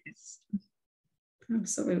 Mary's.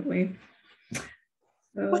 Absolutely. So,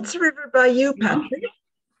 what's the river by you, Patrick?